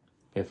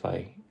if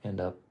I end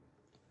up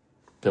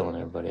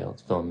filling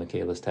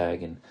Michaela's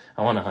tag, and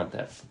I want to hunt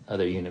that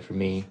other unit for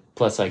me.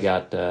 Plus, I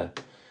got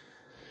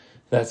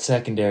that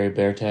secondary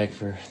bear tag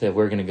that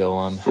we're gonna go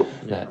on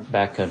that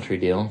backcountry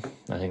deal.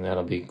 I think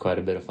that'll be quite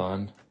a bit of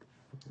fun.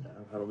 Yeah,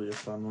 that'll be a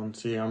fun one.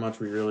 See how much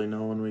we really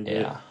know when we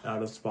get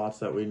out of spots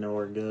that we know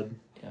are good.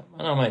 Yeah,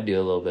 and I might do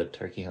a little bit of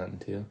turkey hunting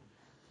too.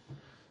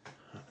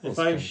 If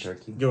I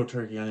go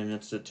turkey hunting,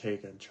 it's to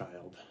take a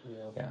child.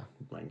 Yeah.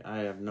 Like, I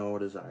have no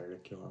desire to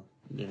kill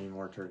any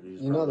more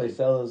turkeys. You know they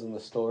sell those in the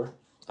store.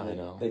 I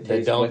know. They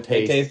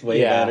taste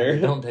way better.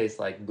 They don't taste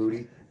like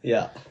booty.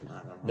 Yeah. I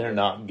don't know. They're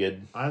not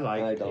good. I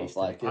don't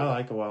like it. I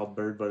like a wild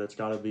bird, but it's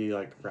got to be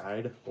like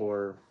fried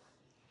or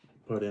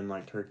put in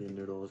like turkey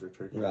noodles or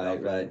turkey.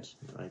 Right.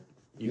 Like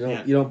you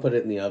don't put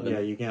it in the oven. Yeah,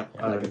 you can't.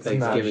 Like a it's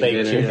not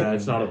Thanksgiving dinner. Yeah,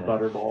 it's not a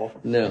butterball.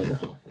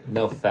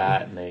 No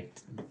fat, and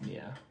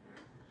Yeah.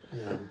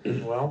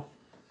 Well,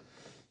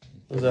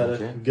 was that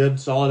a good,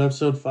 solid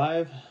episode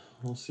 5?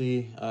 We'll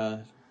see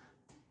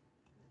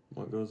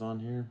what goes on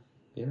here.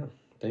 Yeah.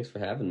 Thanks for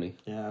having me.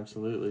 Yeah,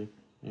 absolutely.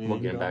 We'll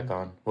get him back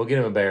on. We'll get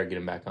him a bear, get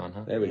him back on,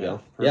 huh? There we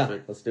go. Perfect. Yeah,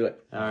 let's do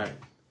it. All right.